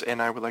HARDZ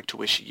and I would like to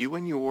wish you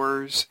and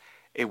yours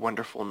a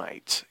wonderful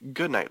night.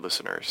 Good night,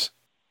 listeners.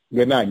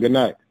 Good night. Good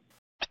night.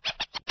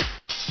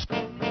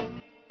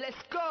 Let's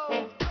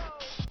go.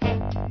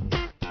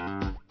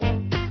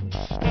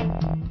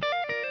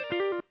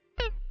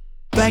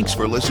 Thanks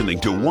for listening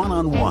to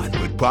One-on-One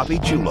with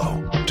Papi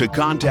Chulo. To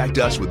contact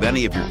us with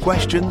any of your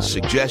questions,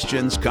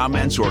 suggestions,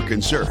 comments, or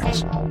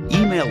concerns,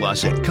 email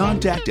us at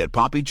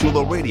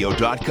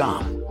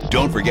contact@papichuloradio.com.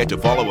 Don't forget to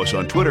follow us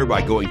on Twitter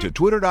by going to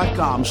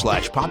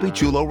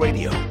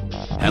twitter.com/PapiChuloRadio.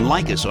 And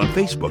like us on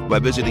Facebook by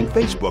visiting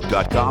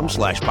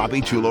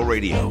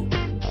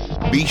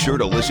facebook.com/PapiChuloRadio. Be sure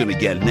to listen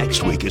again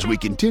next week as we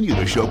continue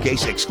to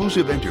showcase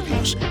exclusive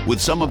interviews with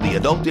some of the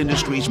adult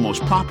industry's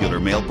most popular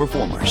male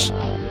performers.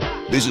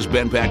 This is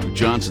Ben Patrick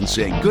Johnson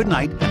saying good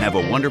night and have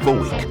a wonderful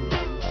week.